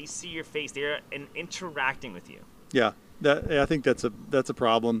talking to people. They see your face. They're interacting with you. Yeah. I think that's a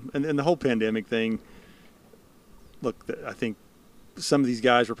problem. And the whole pandemic thing, look, I think some of these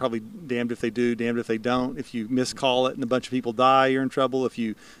guys are probably damned if they do, damned if they don't. If you miscall it and a bunch of people die, you're in trouble. If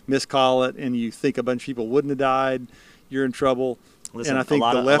you miscall it and you think a bunch of people wouldn't have died, you're in trouble. Listen, and I think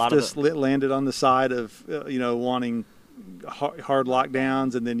the leftists landed on the side of wanting hard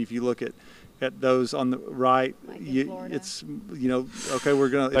lockdowns, and then if you look at those on the right, it's okay, we're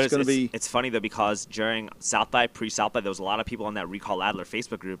gonna. It's going to be. It's funny though, because during South by, pre-South by, there was a lot of people on that Recall Adler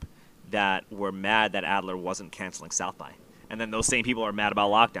Facebook group that were mad that Adler wasn't canceling South by. And then those same people are mad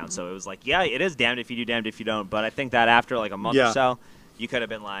about lockdown. So it was like, yeah, it is damned if you do, damned if you don't. But I think that after like a month or so, you could have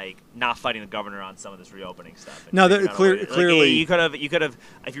been like not fighting the governor on some of this reopening stuff. No, clearly, like, you could have,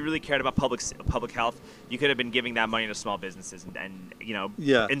 if you really cared about public health, you could have been giving that money to small businesses and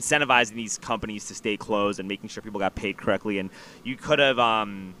incentivizing these companies to stay closed and making sure people got paid correctly. And you could have,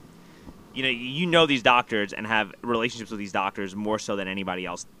 these doctors and have relationships with these doctors more so than anybody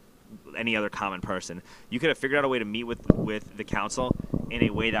else, any other common person. You could have figured out a way to meet with the council in a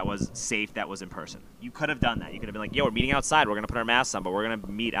way that was safe, that was in person. You could have done that. You could have been like, we're meeting outside. We're going to put our masks on, but we're going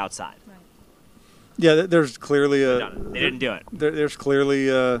to meet outside. Right. Yeah, there's clearly they didn't do it. There's clearly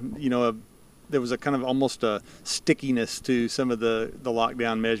there was a kind of almost a stickiness to some of the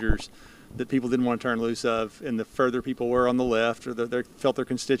lockdown measures that people didn't want to turn loose of, and the further people were on the left or they felt their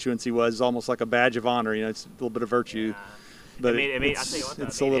constituency was almost like a badge of honor. It's a little bit of virtue. Yeah. But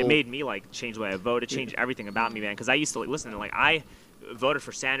it made me like change the way I vote. It changed everything about me, man. Because I used to listen, like I voted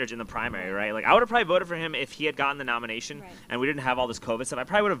for Sanders in the primary, right? Like I would have probably voted for him if he had gotten the nomination and we didn't have all this COVID stuff. I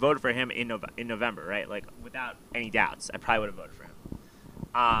probably would have voted for him in November, right? Like without any doubts, I probably would have voted for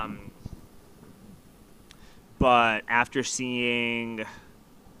him. But after seeing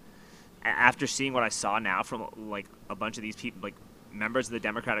what I saw now from like a bunch of these people, like members of the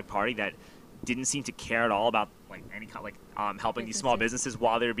Democratic Party that didn't seem to care at all about like any kind of helping these small businesses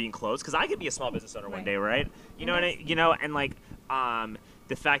while they were being closed, because I could be a small business owner one day, right? And like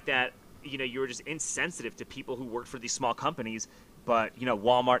the fact that you were just insensitive to people who worked for these small companies, but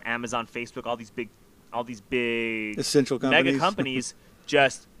Walmart, Amazon, Facebook, all these big essential companies. mega companies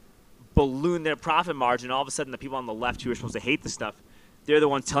just balloon their profit margin. All of a sudden, the people on the left who are supposed to hate this stuff, they're the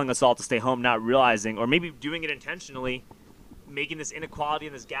ones telling us all to stay home, not realizing, or maybe doing it intentionally, making this inequality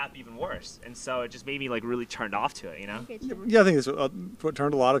and this gap even worse. And so it just made me like really turned off to it, you know? Yeah, I think it's, what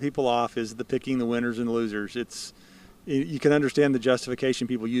turned a lot of people off is the picking the winners and losers. You can understand the justification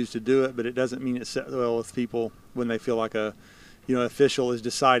people use to do it, but it doesn't mean it sits well with people when they feel like a official is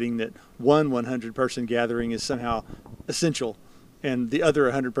deciding that one 100-person gathering is somehow essential and the other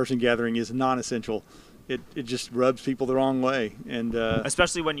 100-person gathering is non-essential. It just rubs people the wrong way. And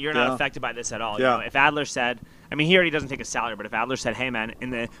especially when you're not affected by this at all. You know, if Adler said, I mean, he already doesn't take a salary, but if Adler said, hey, man,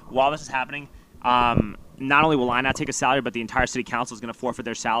 while this is happening, not only will I not take a salary, but the entire city council is going to forfeit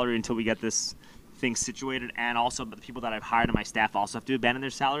their salary until we get this thing situated, and also but the people that I've hired on my staff also have to abandon their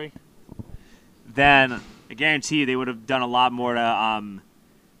salary, then I guarantee you they would have done a lot more to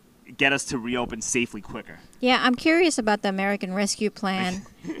get us to reopen safely quicker. Yeah, I'm curious about the American Rescue Plan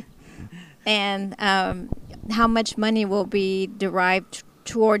and how much money will be derived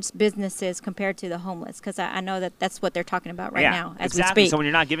towards businesses compared to the homeless, because I know that's what they're talking about right now as we speak. So when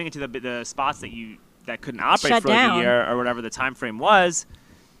you're not giving it to the spots that couldn't operate for like a year or whatever the time frame was,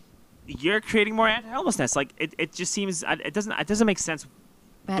 you're creating more anti-homelessness. Like it just seems it doesn't make sense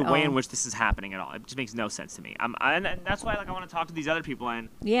the way in which this is happening at all. It just makes no sense to me. And that's why I want to talk to these other people and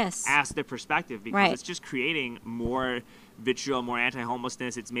ask their perspective, because it's just creating more vitriol, more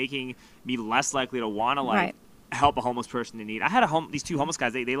anti-homelessness. It's making me less likely to want to help a homeless person in need. I had these two homeless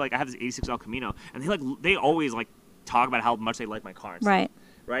guys. They I have this 86 El Camino, and they always talk about how much they like my car. Right.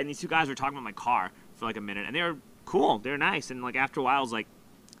 And these two guys were talking about my car for a minute, and they were cool. They're nice, and after a while, I was like,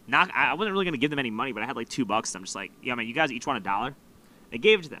 I wasn't really gonna give them any money, but I had $2. I'm just like, yeah, man, you guys each want $1. I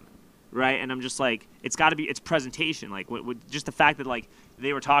gave it to them, right? And I'm just like, it's got to be, it's presentation. With just the fact that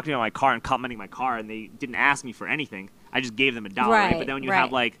they were talking about my car and complimenting my car, and they didn't ask me for anything. I just gave them $1. Right? But then when you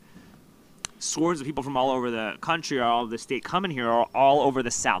have swords of people from all over the country or all over the state coming here, or all over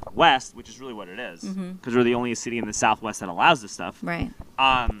the Southwest, which is really what it is, because we're the only city in the Southwest that allows this stuff. Right.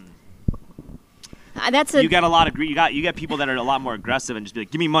 You get a lot of you get people that are a lot more aggressive and just be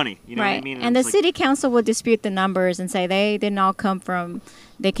like, give me money, you know what I mean? And the city council will dispute the numbers and say they didn't all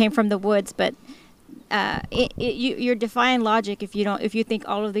they came from the woods, but you're defying logic if you think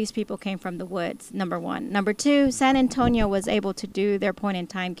all of these people came from the woods. Number one. Number two, San Antonio was able to do their point in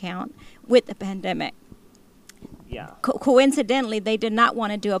time count with the pandemic. Yeah. Coincidentally, they did not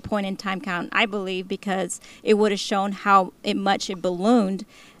want to do a point in time count, I believe, because it would have shown how much it ballooned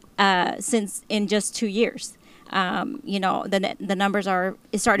since in just 2 years. The numbers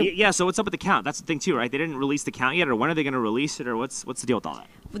it started. Yeah, so what's up with the count? That's the thing too, right? They didn't release the count yet, or when are they going to release it, or what's the deal with all that?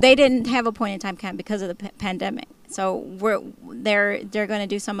 They didn't have a point in time count because of the pandemic. So they're going to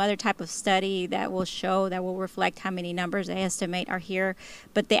do some other type of study that will reflect how many numbers they estimate are here.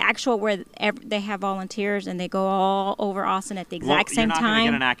 But the actual where they have volunteers and they go all over Austin at the exact same time. You're not going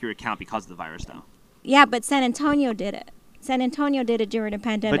to get an accurate count because of the virus, though. Yeah, but San Antonio did it. San Antonio did it during the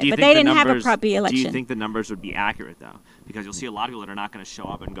pandemic, but they didn't have a proper election. Do you think the numbers would be accurate, though? Because you'll see a lot of people that are not going to show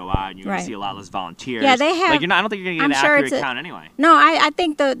up and go out, and you're going to see a lot less volunteers. Yeah, they have. I don't think you're going to get an accurate count anyway. No, I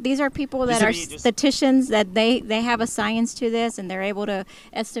think these are people that are statisticians, that they have a science to this, and they're able to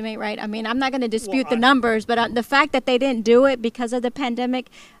estimate, right? I mean, I'm not going to dispute the numbers, but the fact that they didn't do it because of the pandemic,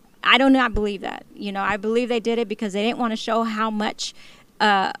 I do not believe that. I believe they did it because they didn't want to show how much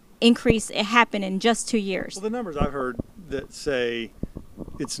increase it happened in just 2 years. Well, the numbers I've heard that say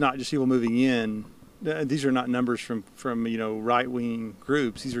it's not just people moving in. These are not numbers from right-wing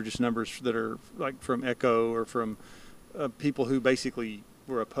groups. These are just numbers that are from ECHO or from people who basically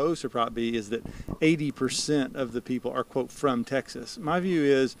were opposed to Prop B, is that 80% of the people are, quote, from Texas. My view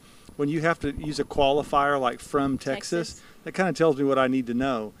is when you have to use a qualifier like from Texas, that kind of tells me what I need to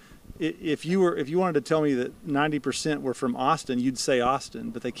know. If you wanted to tell me that 90% were from Austin, you'd say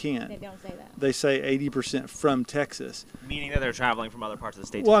Austin, but they can't. They don't say that. They say 80% from Texas. Meaning that they're traveling from other parts of the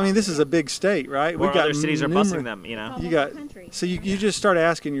state. Well, I mean, this is a big state, right? Or other cities are busing them, So you just start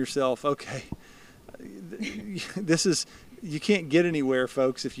asking yourself, okay, you can't get anywhere,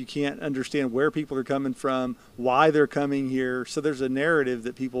 folks, if you can't understand where people are coming from, why they're coming here. So there's a narrative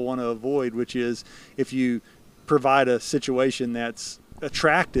that people want to avoid, which is if you provide a situation that's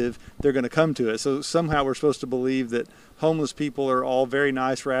attractive, they're going to come to it. So somehow we're supposed to believe that homeless people are all very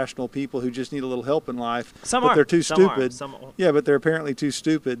nice, rational people who just need a little help in life. But they're too stupid. Yeah, but they're apparently too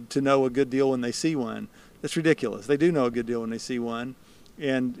stupid to know a good deal when they see one. That's ridiculous. They do know a good deal when they see one.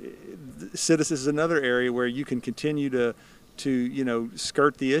 And Citizens is another area where you can continue to to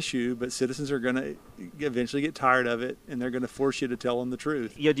skirt the issue, but citizens are going to eventually get tired of it, and they're going to force you to tell them the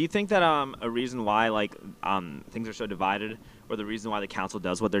truth. Yeah, do you think that a reason why things are so divided, or the reason why the council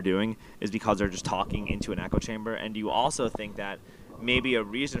does what they're doing, is because they're just talking into an echo chamber? And do you also think that maybe a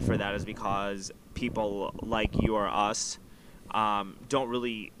reason for that is because people like you or us don't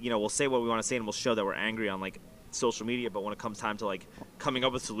really, we'll say what we want to say and we'll show that we're angry on social media, but when it comes time to coming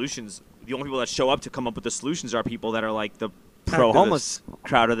up with solutions, the only people that show up to come up with the solutions are people that are the pro-homeless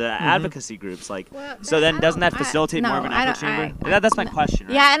crowd or the advocacy groups. So then doesn't that facilitate more of an echo chamber? That's my question,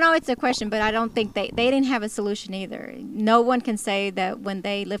 right? Yeah, I know it's a question, but I don't think they didn't have a solution either. No one can say that when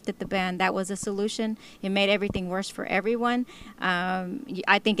they lifted the ban, that was a solution. It made everything worse for everyone.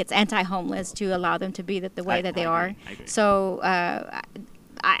 I think it's anti-homeless to allow them to be the way that they are. I agree. So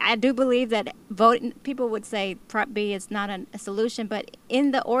I do believe that people would say Prop B is not a solution, but in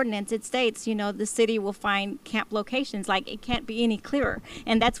the ordinance it states, the city will find camp locations. It can't be any clearer,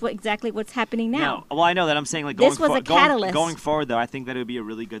 and that's exactly what's happening now. No, well, I know that. I'm saying this was a catalyst. Going forward, though, I think that it would be a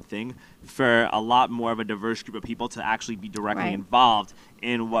really good thing for a lot more of a diverse group of people to actually be directly involved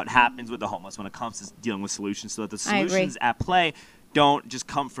in what happens with the homeless when it comes to dealing with solutions, so that the solutions at play don't just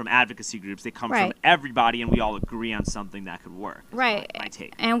come from advocacy groups. They come from everybody, and we all agree on something that could work. Right. My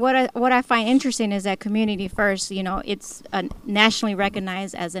take. And what I find interesting is that Community First, it's nationally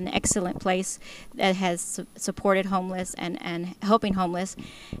recognized as an excellent place that has supported homeless and helping homeless,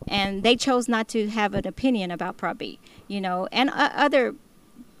 and they chose not to have an opinion about Prop B, and other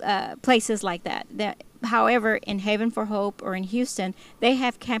places like that. However, in Haven for Hope or in Houston, they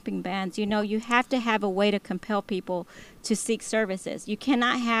have camping bans. You have to have a way to compel people to seek services. You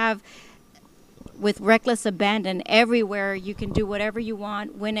cannot have, with reckless abandon, everywhere you can do whatever you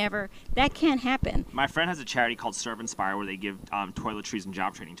want, whenever. That can't happen. My friend has a charity called Serve Inspire where they give toiletries and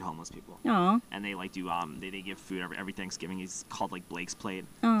job training to homeless people. Aww. And they they give food every Thanksgiving. He's called Blake's Plate.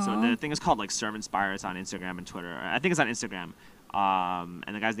 Aww. So the thing is called Serve Inspire. It's on Instagram and Twitter. I think it's on Instagram.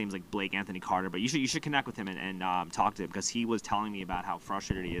 And the guy's name's Blake Anthony Carter, but you should connect with him and talk to him, because he was telling me about how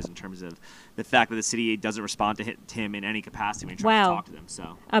frustrated he is in terms of the fact that the city doesn't respond to him in any capacity when he tries to talk to them.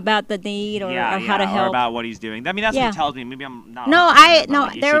 So about the need or how to help, or about what he's doing. I mean, that's what he tells me. Maybe I'm not.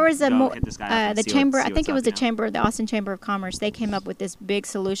 There was the chamber. I think it was the chamber, the Austin Chamber of Commerce. They came up with this big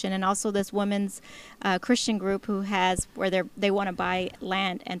solution, and also this women's Christian group where they want to buy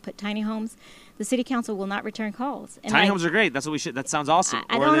land and put tiny homes. The city council will not return calls. And tiny homes are great. That's what we should. That sounds awesome.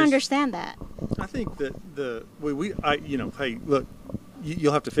 I don't understand that. I think that hey, look,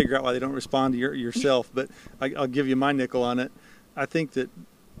 you'll have to figure out why they don't respond to yourself. But I'll give you my nickel on it. I think that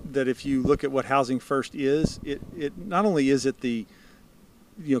if you look at what Housing First is, it not only is it the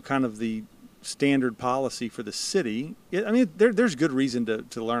kind of the standard policy for the city. There's good reason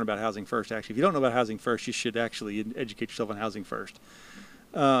to learn about Housing First. Actually, if you don't know about Housing First, you should actually educate yourself on Housing First.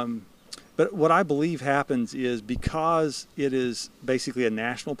 But what I believe happens is, because it is basically a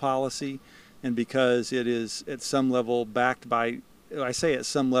national policy, and because it is at some level backed by, I say at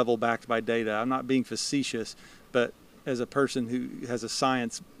some level backed by data. I'm not being facetious, but as a person who has a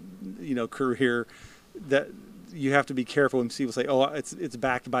science, career, that you have to be careful when people say, "Oh, it's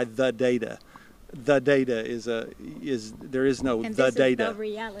backed by the data." The data is there is no and the this data. Is the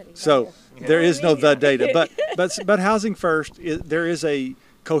reality. So there is no the data, but Housing First there is a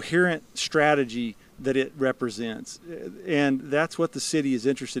coherent strategy that it represents, and that's what the city is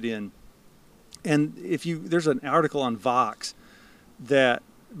interested in. And there's an article on Vox that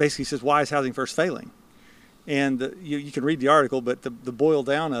basically says, why is Housing First failing? And you can read the article, but the boil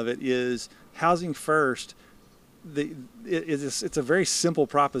down of it is Housing First. It's a very simple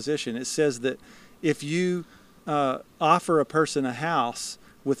proposition. It says that if you offer a person a house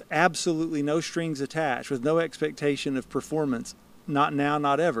with absolutely no strings attached, with no expectation of performance, not now,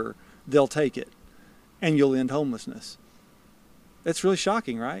 not ever, they'll take it, and you'll end homelessness. That's really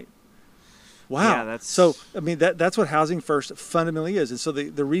shocking, right? Wow. Yeah, So, that's what Housing First fundamentally is. And so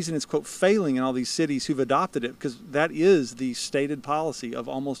the reason it's, quote, failing in all these cities who've adopted it, because that is the stated policy of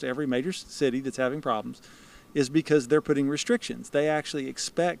almost every major city that's having problems, is because they're putting restrictions. They actually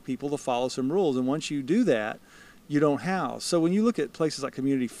expect people to follow some rules. And once you do that, you don't house. So when you look at places like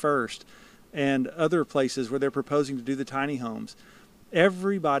Community First and other places where they're proposing to do the tiny homes,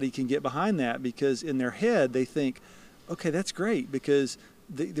 everybody can get behind that, because in their head they think, okay, that's great, because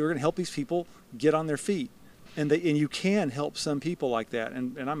they're going to help these people get on their feet, and you can help some people like that,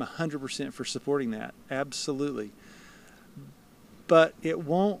 and I'm 100% for supporting that, absolutely. But it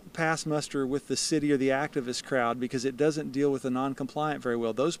won't pass muster with the city or the activist crowd, because it doesn't deal with the non-compliant very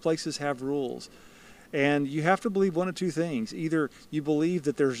well. Those places have rules, And you have to believe one of two things. Either you believe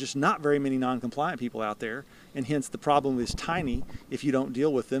that there's just not very many non-compliant people out there, and hence the problem is tiny. If you don't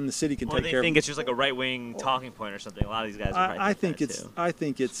deal with them, the city can take care of them. Or they think it's just like a right-wing talking point or something. A lot of these guys are I think it's.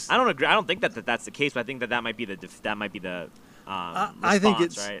 I don't agree. I don't think that's the case, but I think that might be the response, I think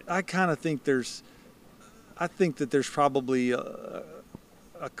it's. Right? I kind of think there's. I think that there's probably a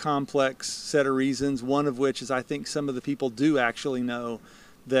complex set of reasons. One of which is I think some of the people do actually know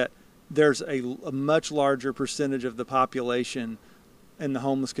that there's a much larger percentage of the population in the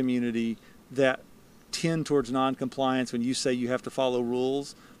homeless community that tend towards non-compliance when you say you have to follow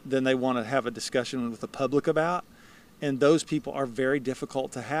rules, then they want to have a discussion with the public about. And those people are very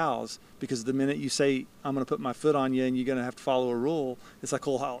difficult to house because the minute you say, I'm going to put my foot on you and you're going to have to follow a rule, it's like,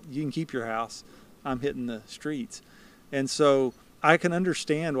 well, you can keep your house. I'm hitting the streets. And so I can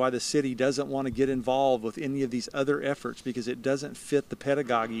understand why the city doesn't want to get involved with any of these other efforts because it doesn't fit the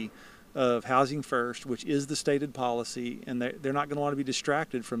pedagogy of Housing First, which is the stated policy, and they're not going to want to be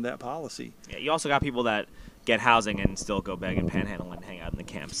distracted from that policy. Yeah, you also got people that get housing and still go beg and panhandle and hang out in the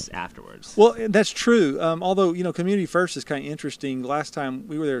camps afterwards. Well, that's true. Although, Community First is kind of interesting. Last time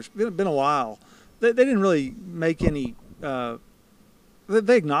we were there, it's been a while. They didn't really make any.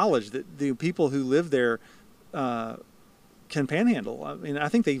 They acknowledged that the people who live there can panhandle. I mean, I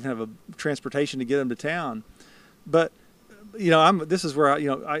think they even have a transportation to get them to town. But this is where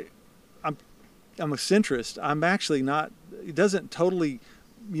I'm a centrist. I'm actually not. It doesn't totally,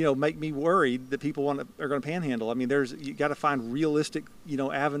 make me worried that people are going to panhandle. I mean, you got to find realistic,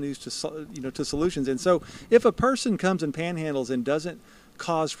 avenues to solutions. And so, if a person comes and panhandles and doesn't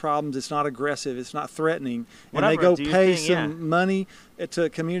cause problems, it's not aggressive, it's not threatening, and they go pay some money to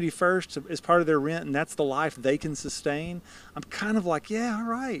Community First as part of their rent, and that's the life they can sustain, I'm kind of like, yeah, all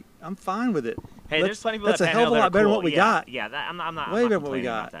right, I'm fine with it. Hey, there's plenty of people that's a hell of a lot better than what we got. Yeah, I'm not way better than what we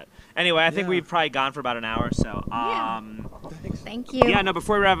got. That. Anyway, I think we've probably gone for about an hour, so thank you. Yeah, no,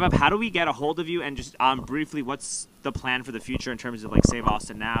 before we wrap up, how do we get a hold of you, and just briefly, what's the plan for the future in terms of like Save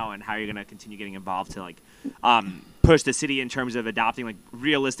Austin Now, and how you're going to continue getting involved to like push the city in terms of adopting like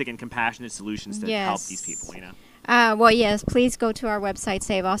realistic and compassionate solutions to help these people, Well, yes, please go to our website,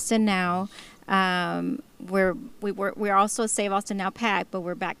 Save Austin Now. We're also Save Austin Now PAC, but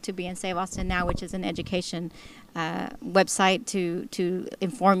we're back to being Save Austin Now, which is an education website to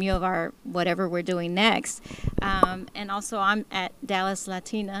inform you of our whatever we're doing next. And also, I'm at Dallas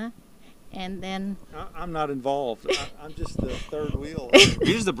Latina. And then I'm not involved. I'm just the third wheel. You're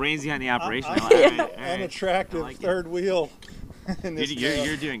just the brains behind the operation. Unattractive third wheel.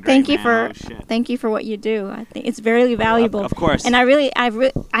 You're doing great. Thank you for what you do. I think it's very valuable. Of course. And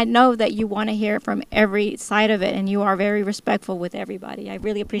I know that you want to hear from every side of it, and you are very respectful with everybody. I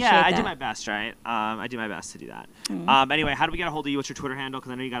really appreciate that. Yeah, I do my best, right? I do my best to do that. Mm-hmm. Anyway, how do we get a hold of you? What's your Twitter handle?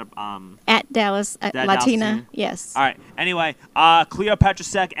 Because I know you got a at Dallas Latina. Yes. All right. Anyway, Cleo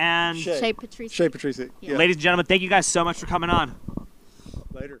Petrusek and Shay Patrice. Shay Patrice. Yeah. Ladies and gentlemen, thank you guys so much for coming on.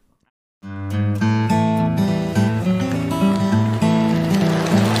 Later.